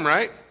long time,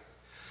 right?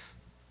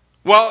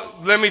 Well,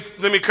 let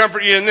me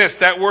comfort you in this.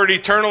 That word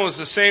eternal is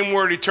the same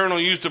word eternal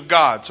used of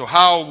God. So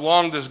how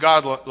long does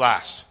God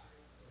last?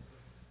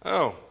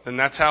 Oh, then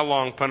that's how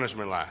long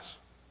punishment lasts.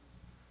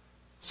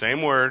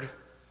 Same word,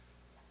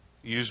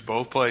 used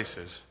both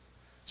places.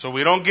 So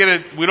we don't get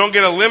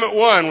a limit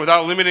one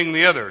without limiting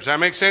the other. Does that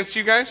make sense to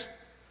you guys?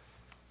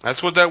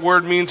 That's what that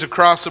word means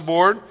across the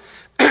board.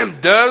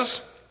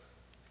 Does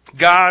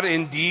God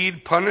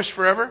indeed punish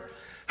forever?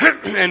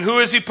 And who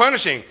is he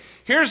punishing?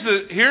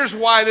 Here's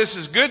why this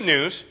is good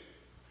news.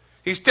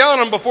 He's telling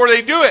them before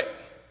they do it.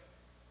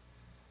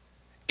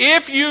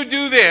 If you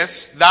do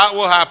this, that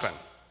will happen.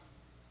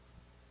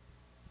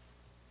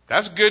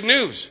 That's good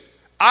news.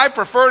 I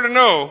prefer to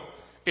know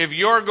if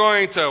you're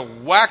going to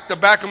whack the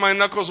back of my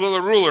knuckles with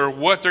a ruler,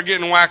 what they're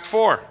getting whacked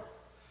for.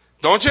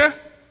 Don't you?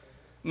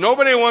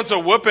 Nobody wants a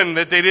whooping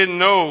that they didn't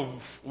know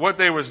what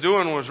they was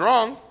doing was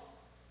wrong.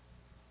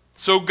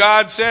 So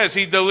God says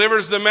he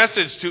delivers the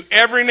message to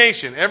every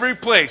nation, every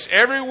place,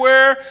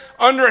 everywhere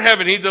under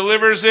heaven. He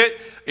delivers it.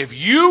 If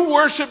you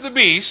worship the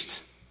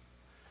beast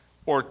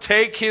or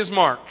take his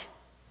mark,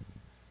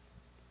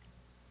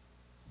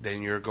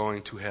 then you're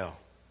going to hell.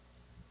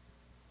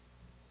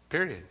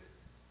 Period.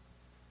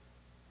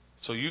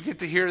 So you get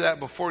to hear that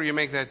before you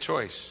make that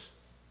choice.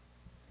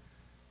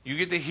 You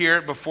get to hear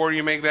it before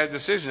you make that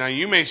decision. Now,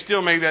 you may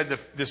still make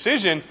that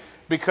decision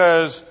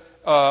because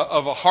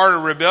of a heart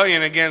of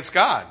rebellion against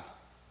God.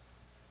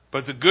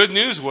 But the good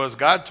news was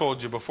God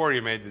told you before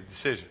you made the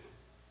decision.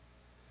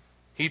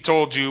 He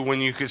told you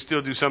when you could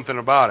still do something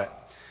about it.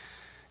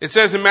 It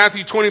says in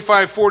Matthew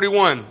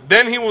 25:41,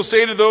 "Then he will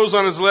say to those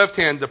on his left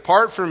hand,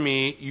 'Depart from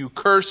me, you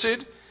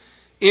cursed,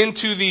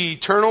 into the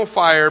eternal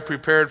fire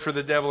prepared for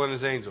the devil and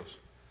his angels.'"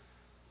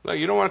 No,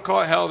 you don't want to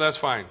call it hell, that's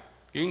fine.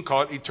 You can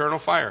call it eternal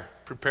fire,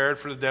 prepared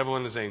for the devil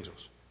and his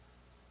angels.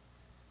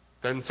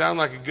 Doesn't sound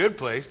like a good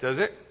place, does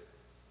it?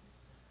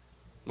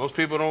 Most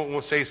people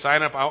don't say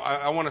sign up.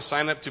 I want to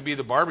sign up to be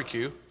the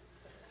barbecue.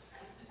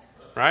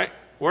 Right?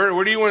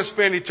 Where do you want to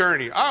spend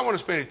eternity? I want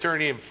to spend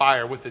eternity in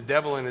fire with the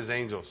devil and his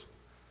angels.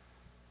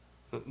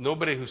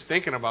 Nobody who's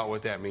thinking about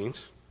what that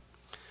means.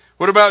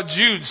 What about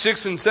Jude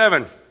 6 and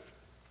 7?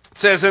 It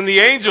says, "And the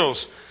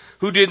angels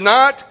who did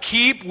not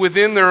keep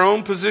within their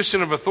own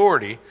position of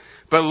authority,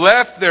 but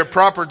left their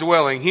proper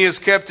dwelling, he has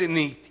kept in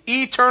the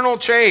eternal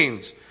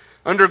chains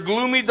under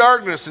gloomy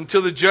darkness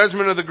until the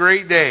judgment of the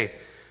great day.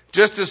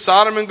 Just as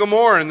Sodom and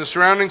Gomorrah and the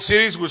surrounding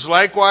cities, which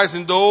likewise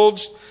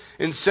indulged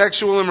in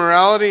sexual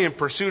immorality and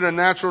pursued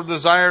unnatural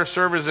desire,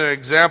 serve as an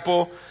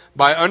example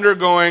by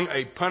undergoing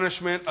a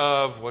punishment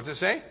of," what's it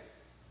say?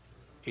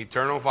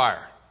 Eternal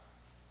fire.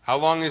 How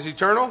long is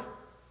eternal?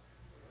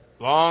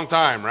 Long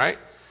time, right?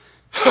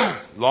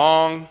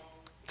 Long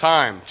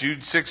time.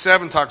 Jude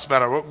 6:7 talks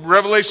about it.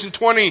 Revelation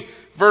 20,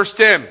 verse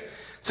 10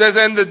 says,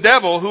 "And the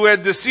devil who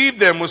had deceived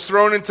them was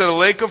thrown into the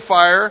lake of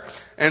fire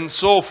and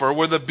sulfur,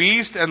 where the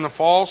beast and the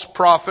false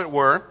prophet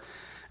were,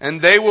 and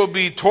they will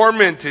be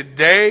tormented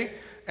day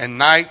and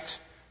night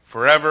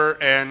forever."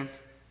 And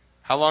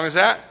how long is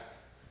that?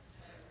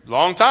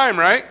 Long time,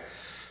 right?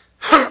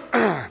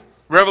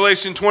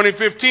 Revelation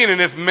 20:15,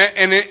 "And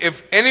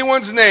if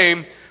anyone's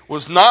name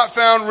was not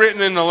found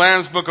written in the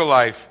Lamb's book of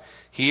life,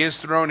 he is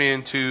thrown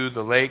into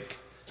the lake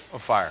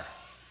of fire."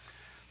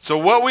 So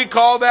what we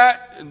call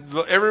that,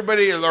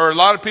 everybody or a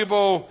lot of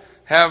people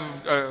have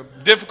a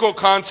difficult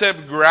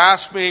concept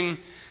grasping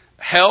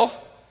hell,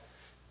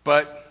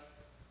 but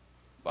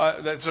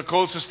that's the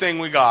closest thing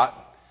we got.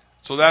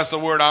 So that's the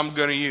word I'm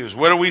going to use.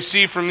 What do we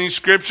see from these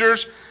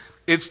scriptures?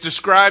 It's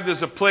described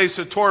as a place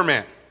of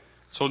torment.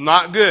 So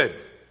not good.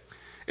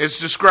 It's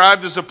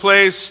described as a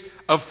place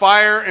of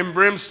fire and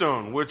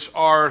brimstone, which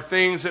are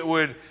things that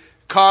would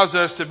cause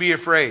us to be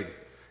afraid.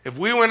 If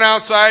we went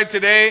outside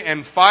today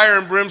and fire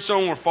and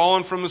brimstone were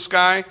falling from the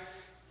sky,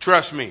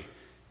 trust me,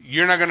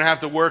 you're not going to have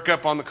to work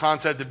up on the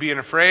concept of being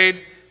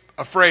afraid.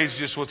 Afraid is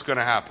just what's going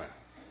to happen.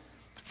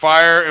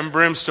 Fire and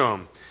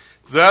brimstone.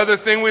 The other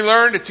thing we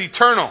learned, it's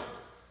eternal.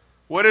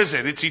 What is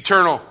it? It's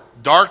eternal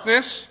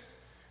darkness.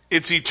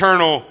 It's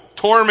eternal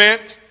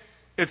torment.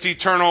 It's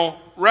eternal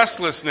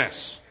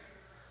restlessness.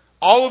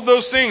 All of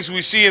those things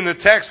we see in the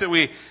text that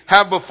we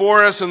have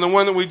before us and the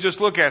one that we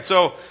just look at.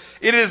 So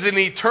it is an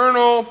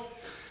eternal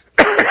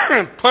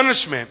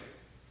punishment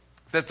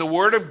that the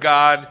Word of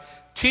God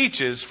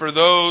teaches for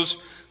those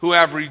who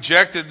have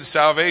rejected the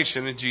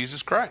salvation in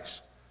Jesus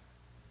Christ.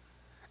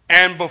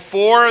 And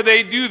before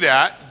they do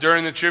that,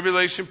 during the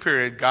tribulation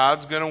period,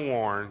 God's going to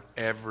warn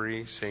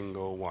every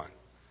single one.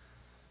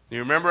 You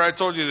remember I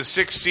told you the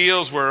 6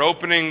 seals were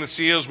opening, the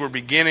seals were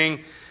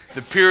beginning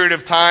the period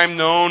of time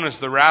known as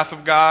the wrath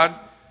of God,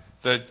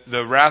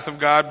 the wrath of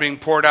God being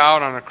poured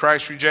out on a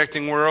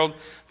Christ-rejecting world.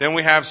 Then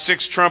we have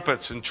 6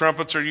 trumpets, and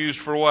trumpets are used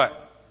for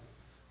what?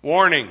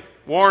 Warning,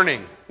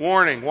 warning,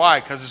 warning.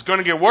 Why? Because it's going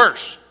to get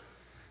worse.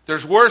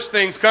 There's worse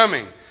things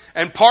coming.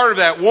 And part of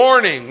that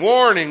warning,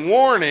 warning,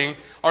 warning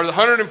are the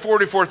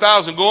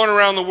 144,000 going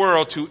around the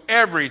world to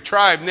every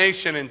tribe,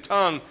 nation, and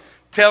tongue,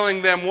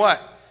 telling them what?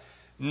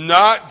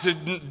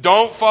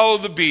 Don't follow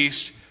the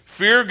beast,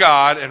 fear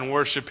God, and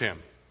worship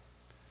Him.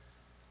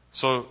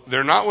 So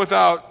they're not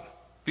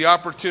without the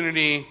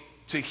opportunity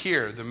to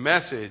hear. The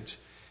message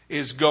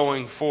is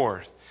going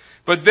forth.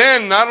 But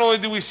then, not only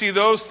do we see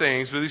those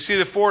things, but we see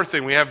the fourth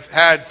thing. We have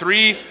had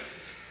 3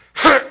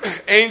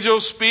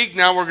 angels speak.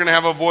 Now we're going to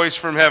have a voice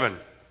from heaven.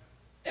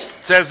 It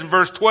says in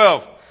verse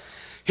 12,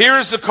 "Here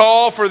is the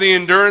call for the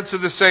endurance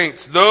of the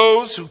saints,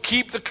 those who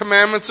keep the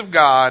commandments of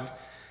God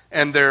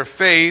and their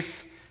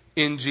faith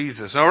in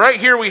Jesus." Now right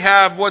here we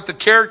have what the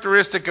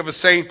characteristic of a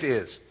saint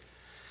is.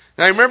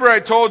 Now remember I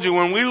told you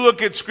when we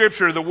look at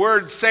Scripture, the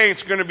word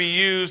saints is going to be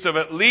used of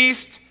at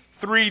least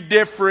 3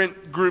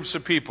 different groups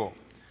of people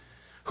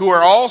who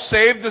are all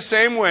saved the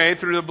same way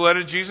through the blood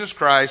of Jesus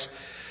Christ,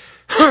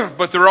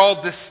 but they're all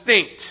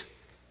distinct.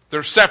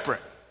 They're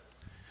separate.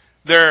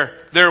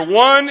 They're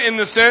one in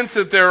the sense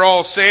that they're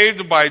all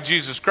saved by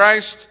Jesus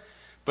Christ,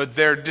 but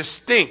they're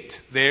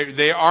distinct.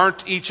 They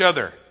aren't each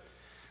other.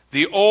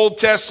 The Old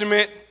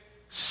Testament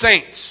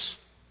saints,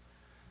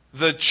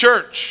 the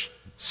church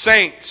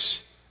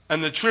saints,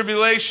 and the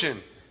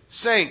tribulation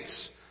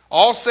saints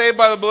All saved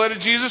by the blood of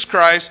Jesus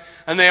Christ,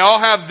 and they all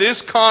have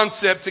this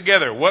concept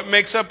together. What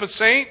makes up a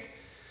saint?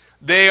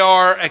 They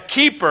are a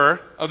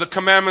keeper of the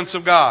commandments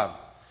of God.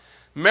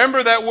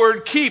 Remember that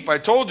word keep. I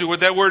told you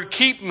what that word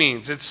keep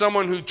means. It's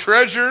someone who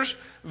treasures,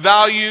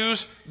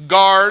 values,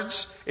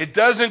 guards. It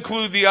does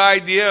include the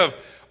idea of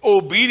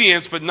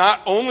obedience, but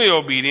not only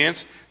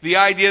obedience, the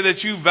idea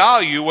that you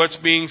value what's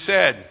being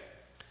said.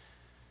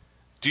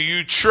 Do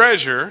you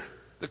treasure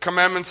the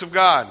commandments of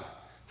God?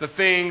 The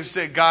things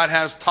that God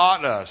has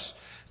taught us.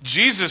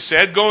 Jesus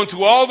said, go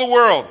into all the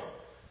world,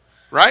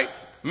 right?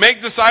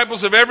 Make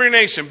disciples of every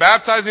nation,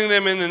 baptizing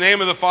them in the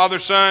name of the Father,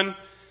 Son,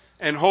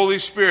 and Holy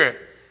Spirit,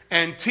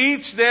 and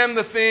teach them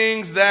the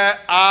things that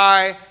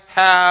I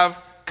have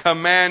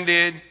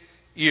commanded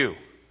you.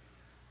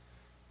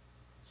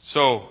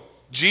 So,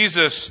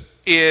 Jesus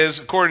is,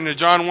 according to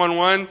John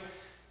 1:1,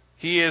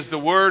 he is the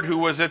Word who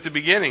was at the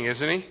beginning,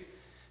 isn't he?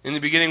 In the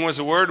beginning was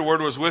the Word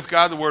was with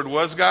God, the Word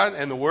was God,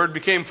 and the Word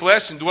became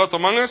flesh and dwelt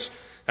among us.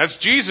 That's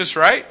Jesus,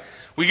 right?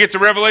 We get to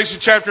Revelation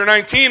chapter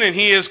 19, and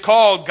he is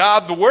called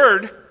God the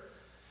Word.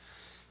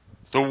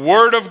 The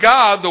Word of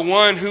God, the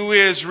one who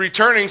is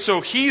returning,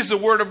 so he's the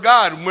Word of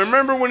God.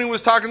 Remember when he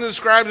was talking to the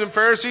scribes and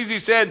Pharisees, he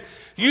said,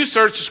 you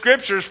search the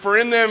Scriptures, for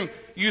in them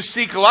you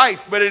seek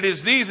life, but it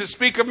is these that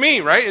speak of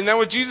me, right? Isn't that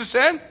what Jesus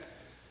said?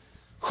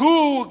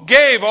 Who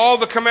gave all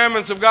the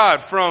commandments of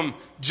God from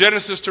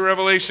Genesis to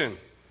Revelation?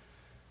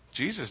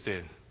 Jesus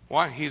did.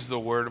 Why? He's the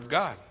Word of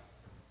God.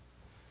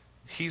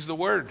 He's the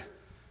Word.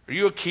 Are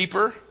you a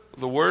keeper of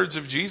the words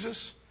of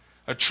Jesus?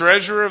 A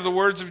treasurer of the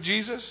words of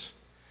Jesus?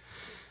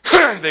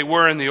 They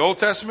were in the Old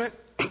Testament.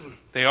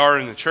 They are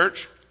in the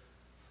church.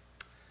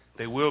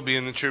 They will be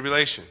in the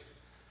tribulation.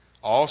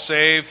 All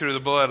saved through the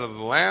blood of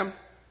the Lamb,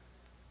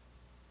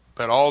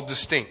 but all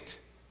distinct.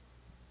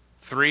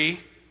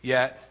 3,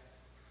 yet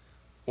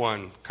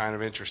 1. Kind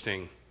of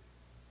interesting.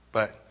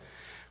 But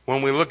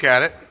when we look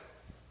at it,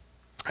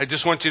 I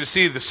just want you to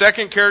see the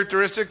second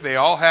characteristic. They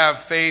all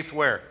have faith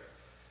where?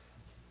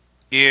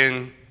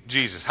 In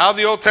Jesus. How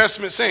the Old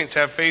Testament saints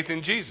have faith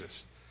in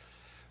Jesus?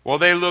 Well,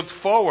 they looked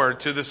forward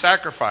to the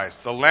sacrifice,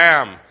 the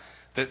lamb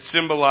that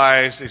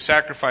symbolized a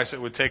sacrifice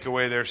that would take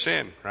away their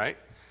sin, right?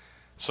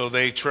 So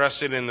they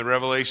trusted in the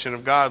revelation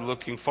of God,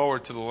 looking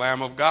forward to the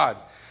Lamb of God.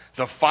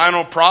 The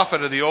final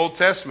prophet of the Old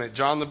Testament,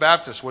 John the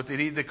Baptist, what did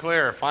he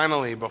declare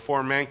finally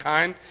before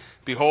mankind?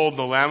 Behold,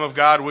 the Lamb of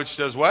God, which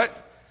does what?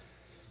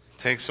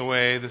 Takes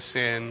away the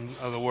sin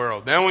of the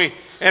world. Then we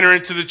enter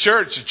into the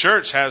church. The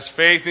church has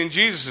faith in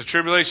Jesus. The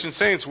tribulation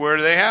saints, where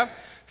do they have?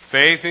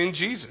 Faith in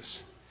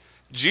Jesus.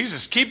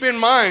 Jesus. Keep in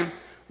mind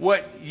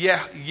what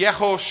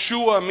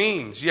Yehoshua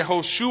means.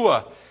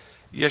 Yeshua.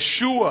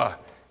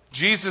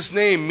 Jesus'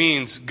 name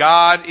means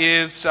God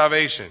is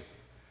salvation.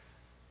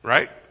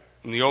 Right?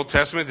 In the Old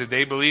Testament, did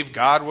they believe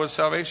God was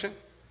salvation?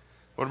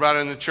 What about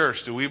in the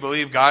church? Do we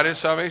believe God is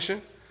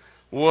salvation?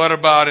 What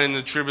about in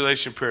the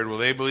tribulation period? Will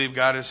they believe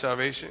God is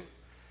salvation?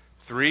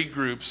 3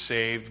 groups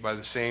saved by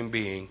the same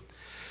being.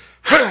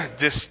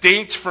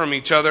 Distinct from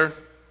each other,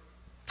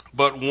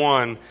 but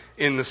one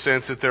in the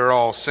sense that they're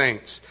all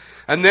saints.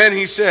 And then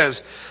he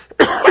says,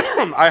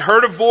 I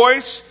heard a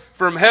voice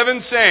from heaven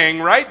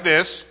saying, write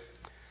this,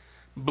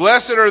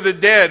 blessed are the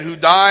dead who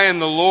die in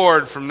the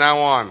Lord from now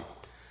on.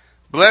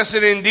 Blessed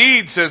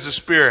indeed, says the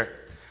Spirit,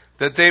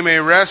 that they may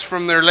rest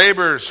from their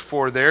labors,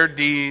 for their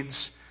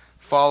deeds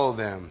follow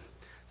them.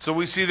 So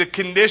we see the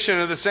condition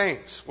of the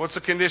saints. What's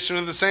the condition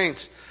of the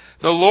saints?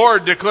 The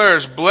Lord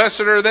declares,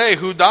 blessed are they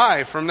who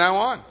die from now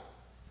on.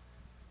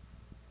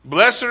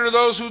 Blessed are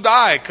those who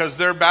die, because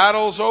their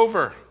battle's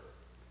over.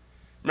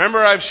 Remember,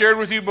 I've shared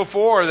with you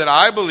before that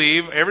I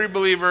believe every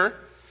believer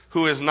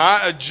who is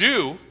not a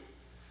Jew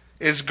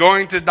is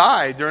going to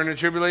die during the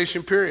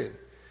tribulation period.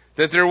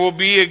 That there will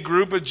be a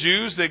group of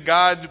Jews that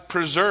God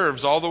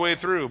preserves all the way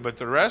through, but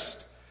the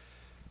rest,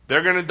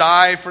 they're going to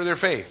die for their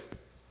faith.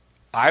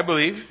 I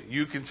believe.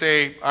 You can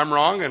say I'm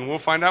wrong, and we'll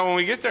find out when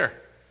we get there.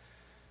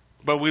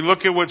 But we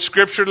look at what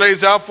Scripture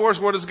lays out for us.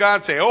 What does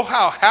God say? Oh,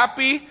 how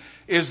happy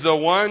is the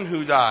one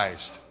who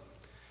dies.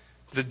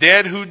 The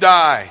dead who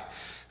die.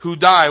 Who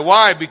die.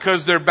 Why?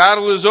 Because their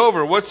battle is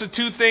over. What's the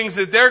 2 things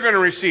that they're going to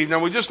receive? Now,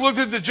 we just looked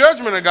at the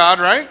judgment of God,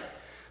 right?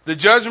 The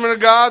judgment of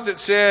God that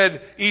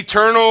said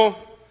eternal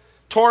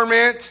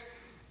torment,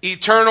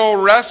 eternal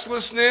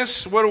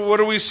restlessness. What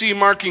do we see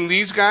marking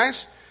these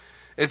guys?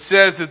 It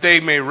says that they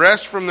may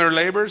rest from their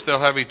labors. They'll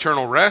have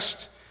eternal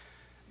rest.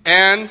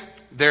 And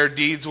their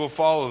deeds will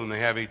follow them. They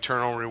have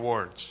eternal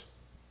rewards.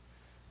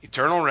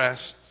 Eternal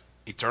rest,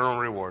 eternal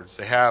rewards.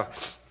 They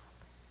have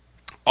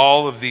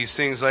all of these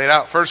things laid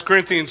out. 1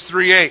 Corinthians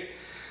 3:8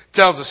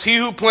 tells us, he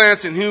who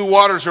plants and he who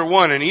waters are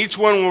one, and each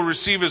one will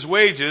receive his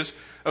wages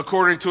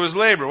according to his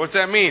labor. What's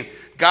that mean?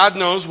 God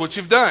knows what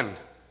you've done,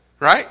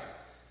 right?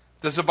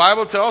 Does the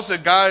Bible tell us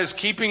that God is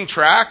keeping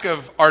track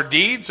of our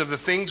deeds, of the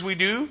things we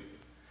do?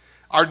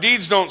 Our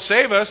deeds don't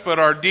save us, but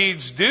our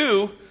deeds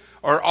do,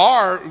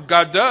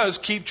 God does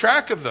keep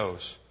track of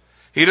those.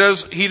 He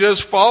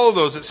does follow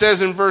those. It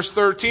says in verse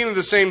 13 of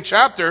the same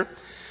chapter,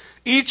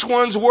 Each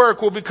one's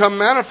work will become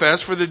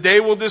manifest, for the day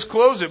will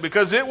disclose it,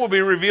 because it will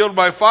be revealed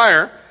by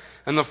fire,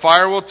 and the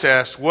fire will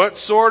test what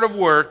sort of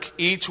work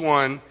each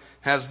one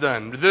has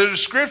done. The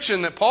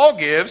description that Paul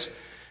gives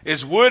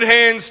is wood,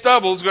 hay, and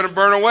stubble is going to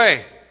burn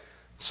away.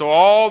 So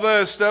all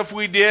the stuff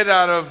we did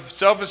out of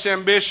selfish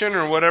ambition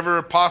or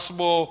whatever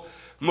possible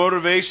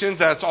motivations,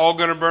 that's all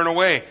going to burn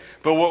away.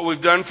 But what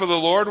we've done for the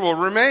Lord will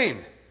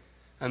remain.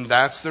 And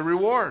that's the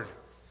reward.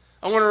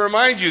 I want to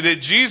remind you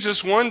that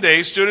Jesus one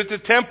day stood at the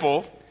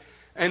temple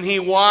and he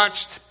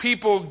watched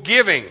people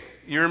giving.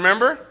 You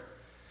remember?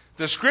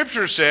 The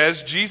scripture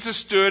says Jesus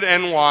stood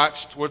and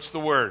watched, what's the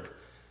word?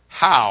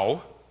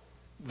 How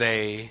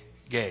they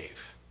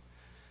gave.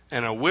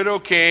 And a widow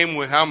came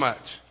with how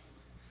much?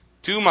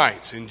 2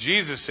 mites. And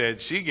Jesus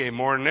said she gave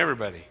more than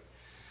everybody.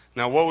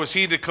 Now what was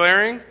he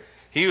declaring?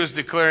 He was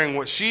declaring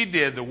what she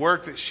did, the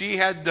work that she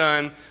had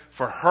done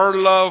for her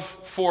love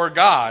for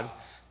God,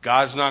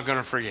 God's not going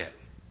to forget.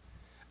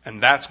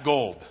 And that's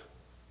gold.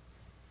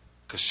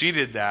 Because she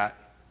did that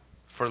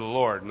for the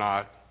Lord,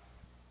 not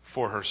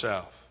for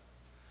herself.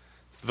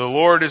 The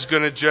Lord is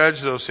going to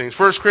judge those things.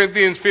 1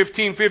 Corinthians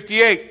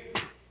 15:58.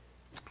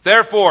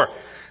 Therefore,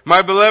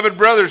 my beloved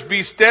brothers,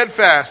 be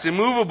steadfast,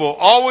 immovable,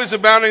 always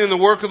abounding in the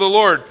work of the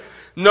Lord,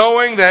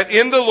 knowing that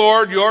in the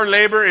Lord your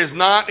labor is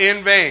not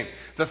in vain.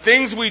 The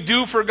things we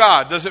do for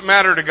God doesn't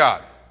matter to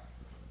God.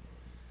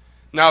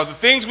 Now, the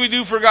things we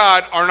do for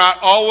God are not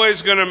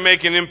always going to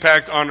make an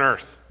impact on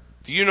earth.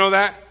 Do you know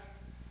that?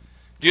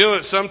 Do you know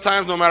that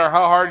sometimes no matter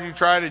how hard you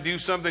try to do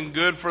something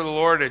good for the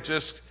Lord, it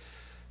just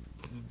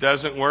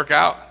doesn't work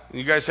out?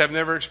 You guys have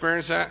never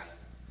experienced that?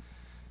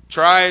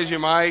 Try as you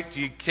might,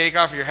 you take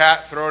off your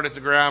hat, throw it at the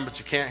ground, but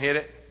you can't hit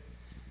it.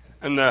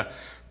 And the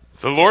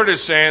Lord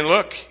is saying,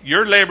 look,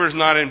 your labor is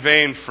not in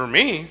vain for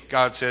me.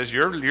 God says,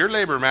 your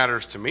labor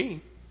matters to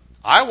me.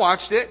 I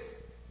watched it.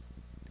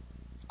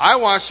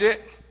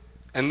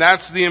 And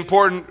that's the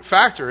important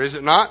factor, is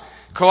it not?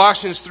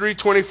 Colossians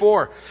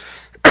 3:24.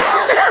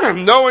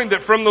 Knowing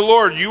that from the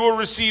Lord you will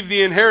receive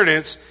the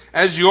inheritance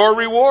as your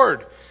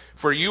reward.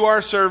 For you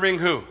are serving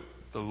who?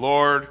 The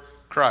Lord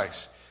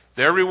Christ.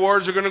 Their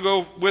rewards are going to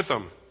go with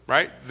them,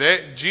 right?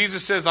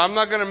 Jesus says, I'm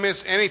not going to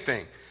miss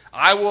anything.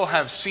 I will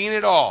have seen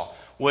it all.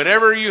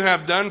 Whatever you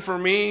have done for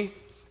me,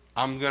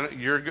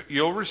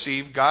 you'll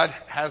receive. God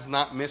has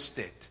not missed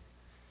it.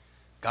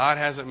 God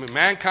hasn't.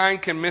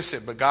 Mankind can miss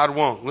it, but God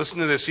won't. Listen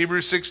to this,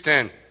 Hebrews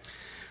 6:10.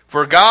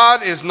 For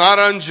God is not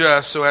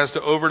unjust so as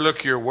to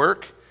overlook your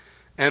work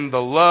and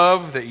the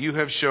love that you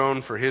have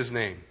shown for his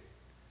name.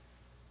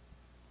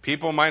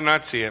 People might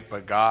not see it,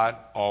 but God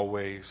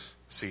always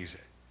sees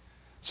it.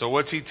 So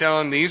what's he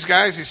telling these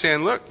guys? He's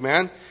saying, look,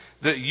 man,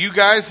 that you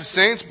guys, the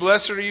saints,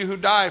 blessed are you who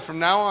die. From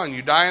now on,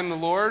 you die in the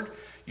Lord,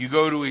 you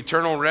go to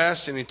eternal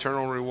rest and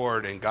eternal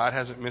reward, and God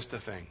hasn't missed a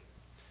thing.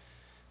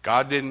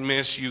 God didn't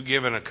miss you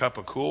giving a cup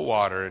of cool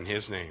water in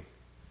his name,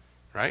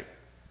 right?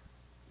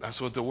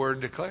 That's what the word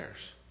declares.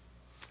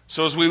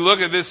 So as we look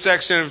at this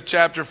section of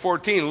chapter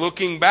 14,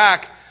 looking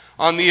back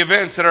on the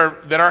events that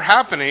are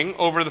happening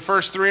over the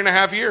first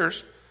 3.5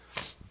 years,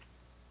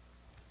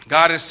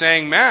 God is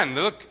saying, man,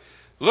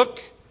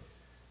 look,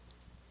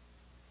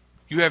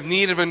 you have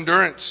need of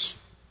endurance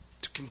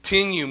to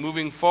continue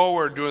moving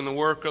forward doing the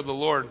work of the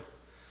Lord.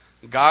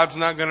 God's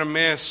not going to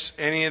miss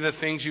any of the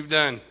things you've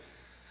done.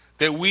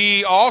 That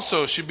we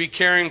also should be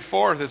carrying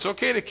forth. It's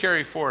okay to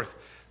carry forth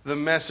the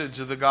message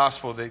of the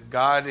gospel that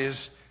God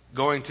is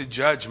going to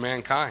judge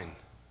mankind.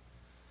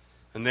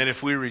 And that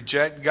if we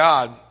reject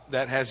God,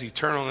 that has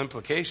eternal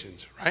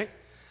implications, right?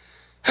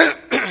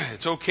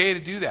 It's okay to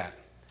do that.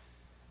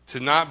 To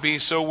not be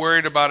so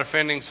worried about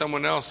offending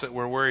someone else that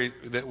we're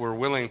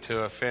willing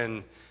to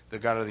offend the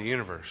God of the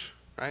universe,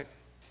 right?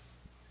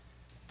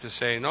 To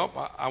say, nope,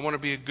 I want to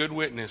be a good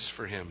witness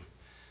for him.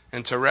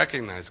 And to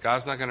recognize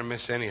God's not going to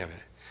miss any of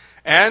it.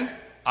 And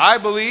I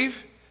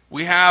believe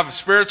we have a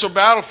spiritual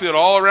battlefield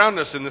all around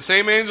us, and the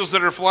same angels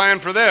that are flying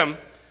for them,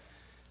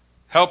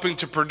 helping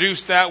to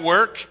produce that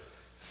work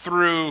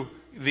through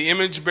the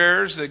image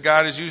bearers that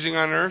God is using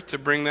on earth to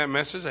bring that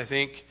message. I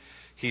think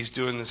he's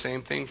doing the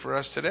same thing for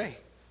us today.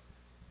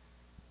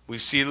 We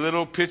see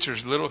little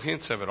pictures, little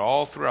hints of it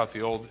all throughout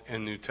the Old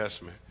and New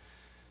Testament.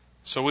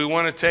 So we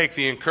want to take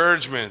the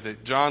encouragement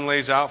that John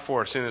lays out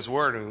for us in his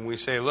word, and we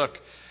say, look,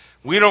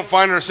 we don't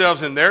find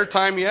ourselves in their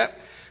time yet,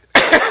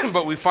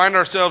 but we find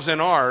ourselves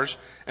in ours,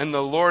 and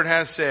the Lord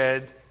has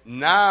said,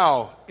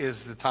 now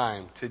is the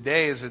time.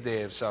 Today is the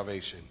day of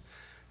salvation.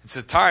 It's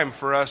a time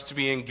for us to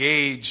be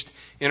engaged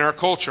in our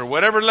culture,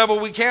 whatever level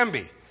we can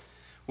be,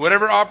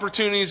 whatever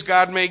opportunities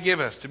God may give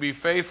us, to be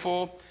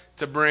faithful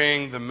to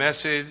bring the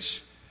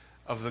message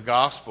of the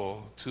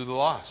gospel to the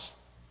lost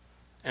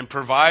and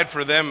provide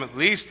for them at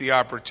least the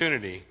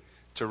opportunity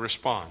to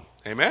respond.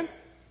 Amen?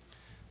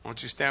 Why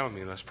don't you stand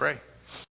with me? Let's pray.